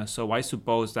 So I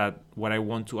suppose that what I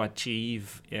want to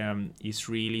achieve is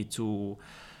really to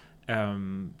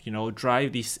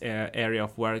drive this area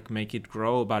of work, make it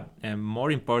grow, but more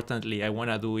importantly, I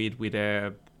want to do it with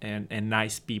a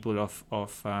nice people of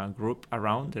group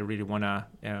around. I really want to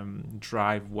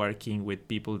drive working with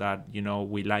people that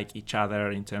we like each other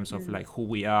in terms of like who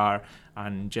we are,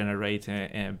 and generate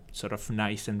a sort of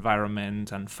nice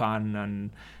environment and fun.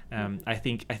 And I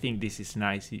think this is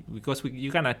nice because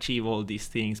you can achieve all these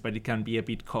things, but it can be a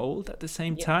bit cold at the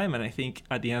same time. And I think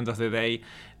at the end of the day,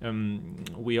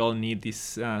 we all need this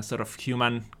sort of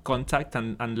human contact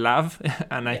and love.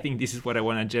 And I think this is what I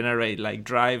want to generate, like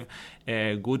drive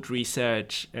good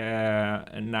research,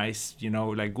 nice,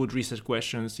 like good research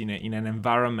questions in an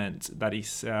environment that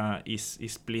is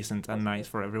pleasant and nice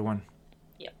for everyone.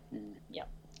 Yep.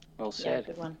 Well said.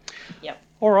 Good one. Yep.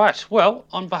 All right. Well,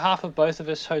 on behalf of both of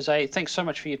us, Jose, thanks so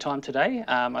much for your time today.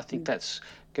 I think that's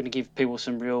going to give people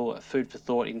some real food for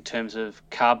thought in terms of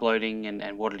carb loading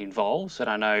and what it involves. And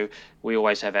I know we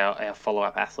always have our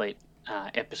follow-up athlete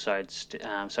episodes.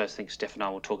 So I think Steph and I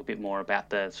will talk a bit more about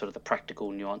the sort of the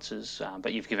practical nuances.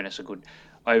 But you've given us a good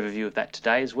overview of that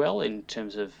today as well, in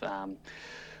terms of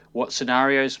what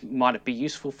scenarios might it be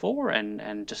useful for,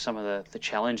 and just some of the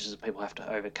challenges that people have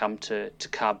to overcome to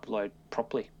carb load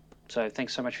properly. So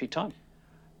thanks so much for your time.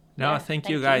 No, thank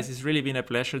you guys. It's really been a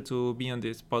pleasure to be on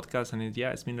this podcast, and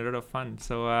it's been a lot of fun.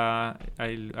 So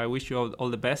I wish you all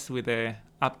the best with the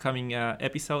upcoming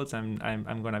episodes.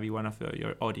 I'm gonna be one of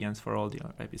your audience for all the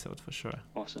episodes for sure.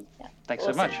 Awesome. Yeah. Thanks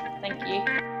so much. Thank you.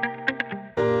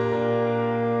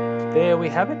 There we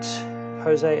have it.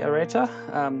 José Areta.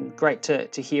 Great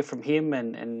to hear from him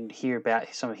and hear about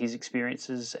some of his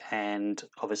experiences, and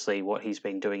obviously what he's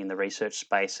been doing in the research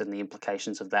space and the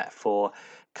implications of that for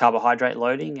carbohydrate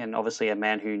loading, and obviously a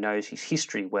man who knows his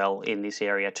history well in this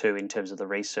area too, in terms of the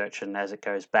research, and as it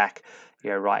goes back,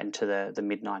 right into the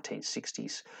mid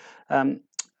 1960s.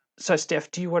 So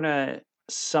Steph, do you want to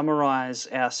summarize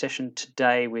our session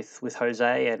today with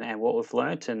Jose and what we've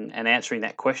learnt, and answering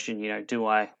that question, do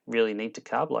I really need to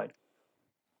carb load?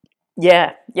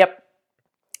 Yeah, yep.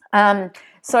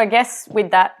 So I guess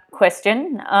with that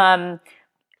question,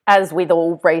 as with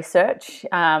all research,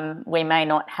 we may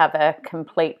not have a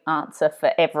complete answer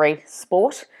for every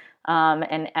sport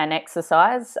and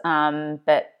exercise,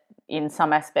 but in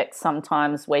some aspects,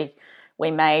 sometimes we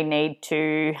may need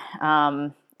to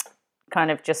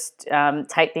kind of just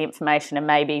take the information and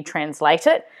maybe translate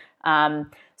it.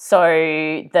 So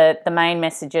the main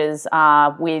messages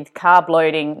are, with carb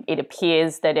loading, it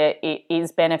appears that it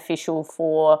is beneficial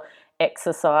for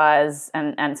exercise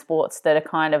and sports that are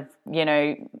kind of,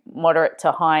 moderate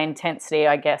to high intensity,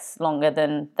 I guess, longer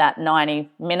than that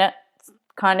 90-minute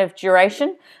kind of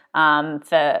duration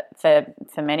for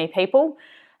many people.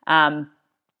 And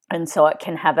so it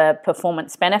can have a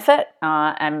performance benefit,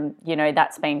 and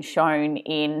that's been shown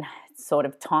in sort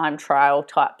of time trial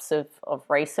types of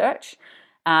research.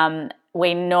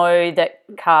 We know that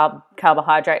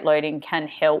carbohydrate loading can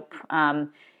help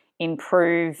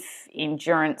improve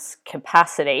endurance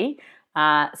capacity.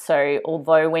 So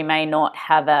although we may not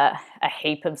have a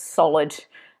heap of solid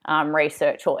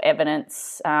research or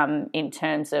evidence in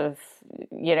terms of,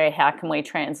 how can we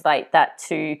translate that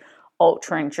to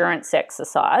ultra endurance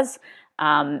exercise,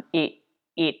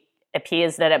 it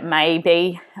appears that it may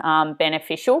be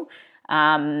beneficial.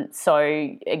 So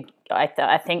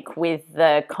I think with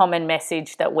the common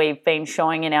message that we've been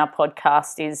showing in our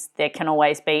podcast is there can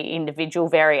always be individual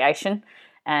variation,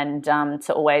 and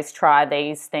to always try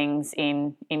these things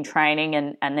in training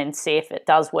and then see if it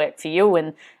does work for you,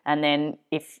 and then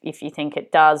if you think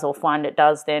it does or find it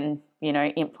does, then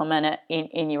implement it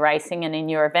in your racing and in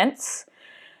your events.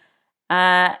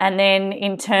 And then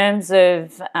in terms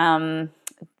of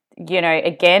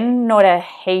again, not a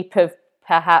heap of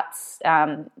perhaps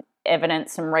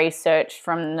evidence and research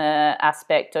from the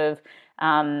aspect of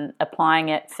applying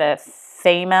it for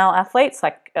female athletes.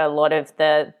 Like, a lot of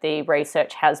the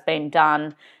research has been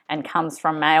done and comes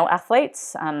from male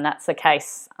athletes. That's the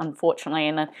case,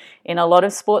 unfortunately, in a lot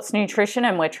of sports nutrition,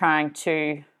 and we're trying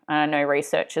to, I know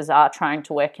researchers are trying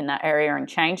to work in that area and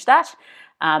change that.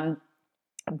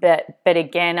 But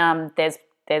again,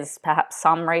 there's perhaps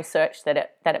some research that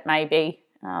it may be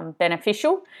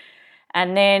beneficial.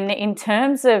 And then in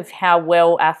terms of how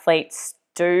well athletes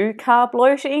do carb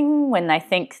loading when they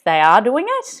think they are doing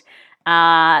it,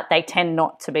 they tend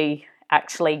not to be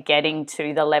actually getting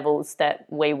to the levels that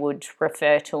we would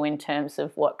refer to in terms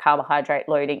of what carbohydrate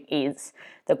loading is.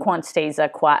 The quantities are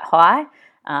quite high.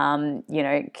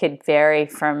 Could vary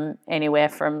from anywhere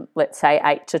from, let's say,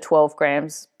 8 to 12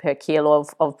 grams per kilo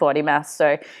of body mass.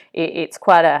 So it's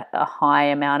quite a high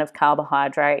amount of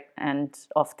carbohydrate, and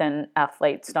often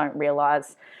athletes don't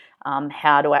realise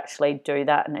how to actually do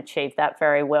that and achieve that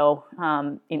very well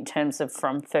in terms of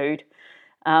from food.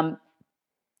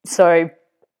 So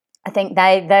I think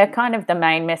they're kind of the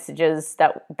main messages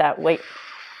that we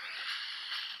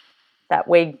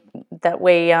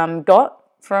got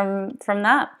from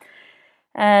that.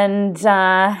 And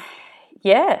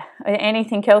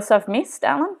anything else I've missed,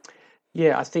 Alan?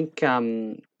 Yeah, I think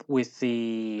with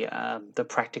the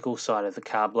practical side of the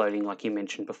carb loading, like you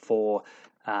mentioned before,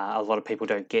 a lot of people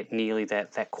don't get nearly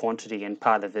that quantity, and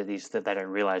part of it is that they don't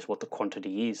realise what the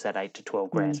quantity is, that 8 to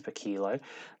 12 grams per kilo,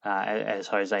 as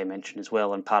Jose mentioned as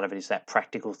well, and part of it is that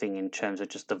practical thing in terms of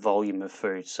just the volume of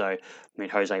food. So,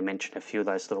 Jose mentioned a few of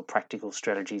those little practical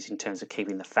strategies in terms of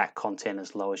keeping the fat content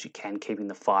as low as you can, keeping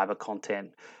the fibre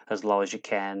content as low as you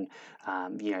can,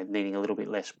 needing a little bit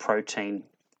less protein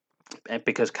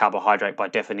because carbohydrate by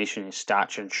definition is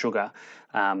starch and sugar,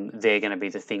 they're going to be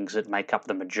the things that make up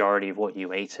the majority of what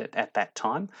you eat at that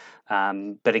time.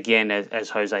 But again, as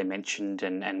Jose mentioned,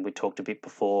 and we talked a bit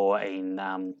before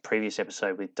in previous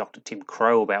episode with Dr. Tim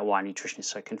Crow about why nutrition is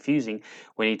so confusing,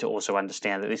 we need to also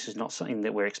understand that this is not something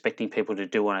that we're expecting people to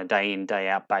do on a day in, day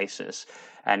out basis.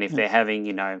 And if they're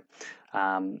having,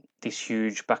 this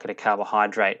huge bucket of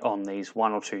carbohydrate on these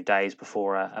 1 or 2 days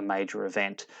before a major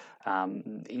event,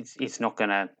 it's not going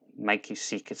to make you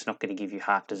sick. It's not going to give you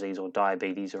heart disease or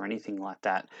diabetes or anything like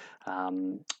that.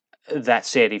 That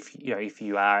said, if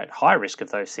you are at high risk of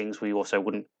those things, we also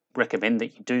wouldn't recommend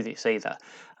that you do this either.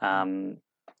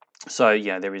 So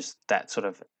there is that sort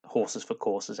of horses for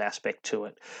courses aspect to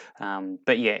it.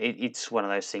 But yeah, it's one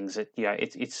of those things that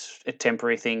it's a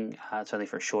temporary thing. It's only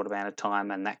for a short amount of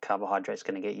time, and that carbohydrate is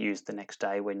going to get used the next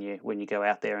day when you go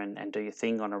out there and do your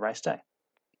thing on a race day.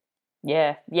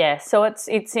 Yeah. So it's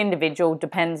individual,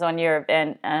 depends on your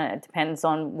event, it depends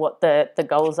on what the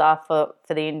goals are for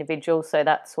the individual. So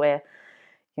that's where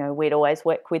we'd always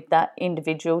work with that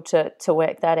individual to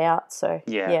work that out. So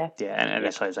yeah. And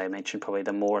as Jose mentioned, probably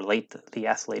the more elite the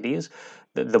athlete is,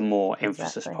 the more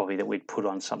emphasis probably that we'd put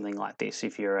on something like this.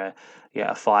 If you're a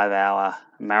 5-hour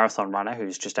marathon runner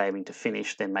who's just aiming to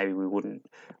finish, then maybe we wouldn't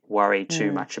worry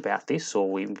too much about this,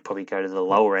 or we would probably go to the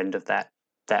lower end of that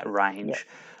range.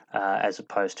 As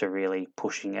opposed to really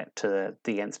pushing it to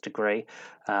the nth degree.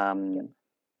 And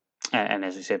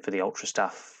as we said, for the ultra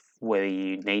stuff, whether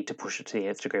you need to push it to the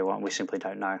nth degree or not, we simply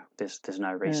don't know. There's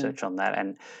no research on that.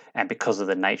 And because of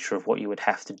the nature of what you would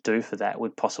have to do for that, we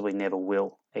possibly never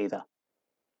will either.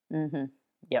 Mm-hmm.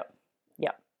 Yep.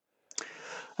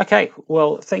 Okay,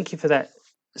 well, thank you for that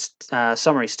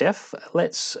summary, Steph.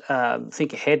 Let's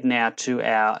think ahead now to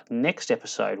our next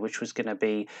episode, which was going to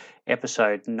be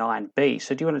episode 9B.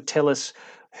 So do you want to tell us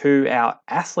who our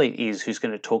athlete is who's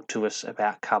going to talk to us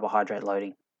about carbohydrate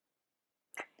loading?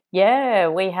 Yeah,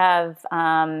 we have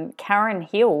Karen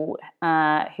Hill,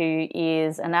 who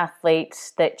is an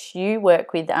athlete that you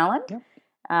work with, Alan,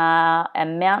 a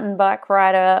mountain bike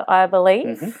rider, I believe.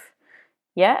 Mm-hmm.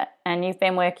 Yeah, and you've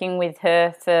been working with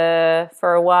her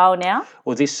for a while now.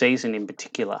 Well, this season in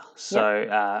particular. So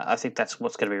I think that's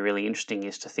what's going to be really interesting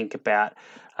is to think about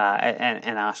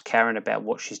and ask Karen about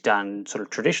what she's done sort of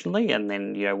traditionally, and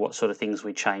then what sort of things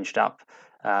we changed up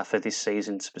for this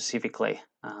season specifically,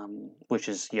 which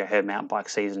is her mountain bike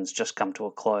season's just come to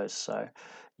a close. So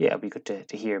yeah, it'll be good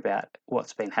to hear about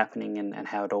what's been happening and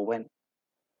how it all went.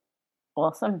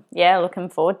 Awesome. Yeah, looking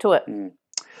forward to it.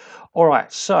 All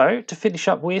right, so to finish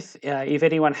up with, if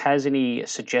anyone has any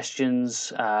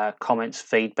suggestions, comments,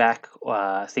 feedback,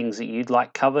 things that you'd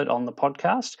like covered on the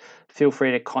podcast, feel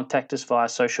free to contact us via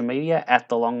social media at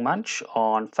The Long Munch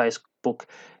on Facebook,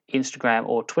 Instagram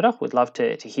or Twitter. We'd love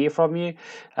to hear from you.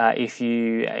 If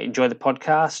you enjoy the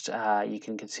podcast, you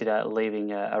can consider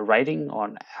leaving a rating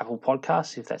on Apple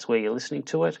Podcasts if that's where you're listening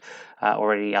to it,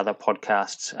 or any other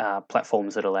podcasts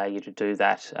platforms that allow you to do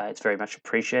that. It's very much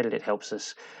appreciated. It helps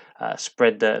us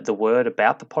spread the word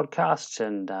about the podcasts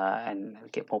and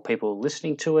get more people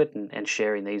listening to it and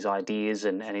sharing these ideas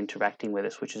and interacting with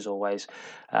us, which is always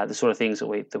the sort of things that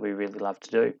we really love to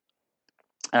do.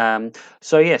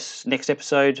 So yes, next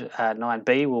episode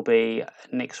 9B will be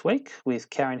next week with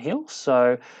Karen Hill.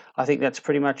 So I think that's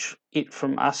pretty much it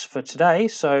from us for today.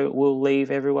 So we'll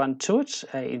leave everyone to it.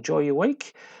 Enjoy your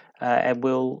week, and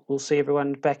we'll see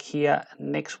everyone back here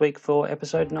next week for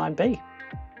episode 9B.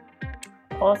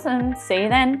 Awesome. See you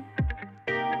then.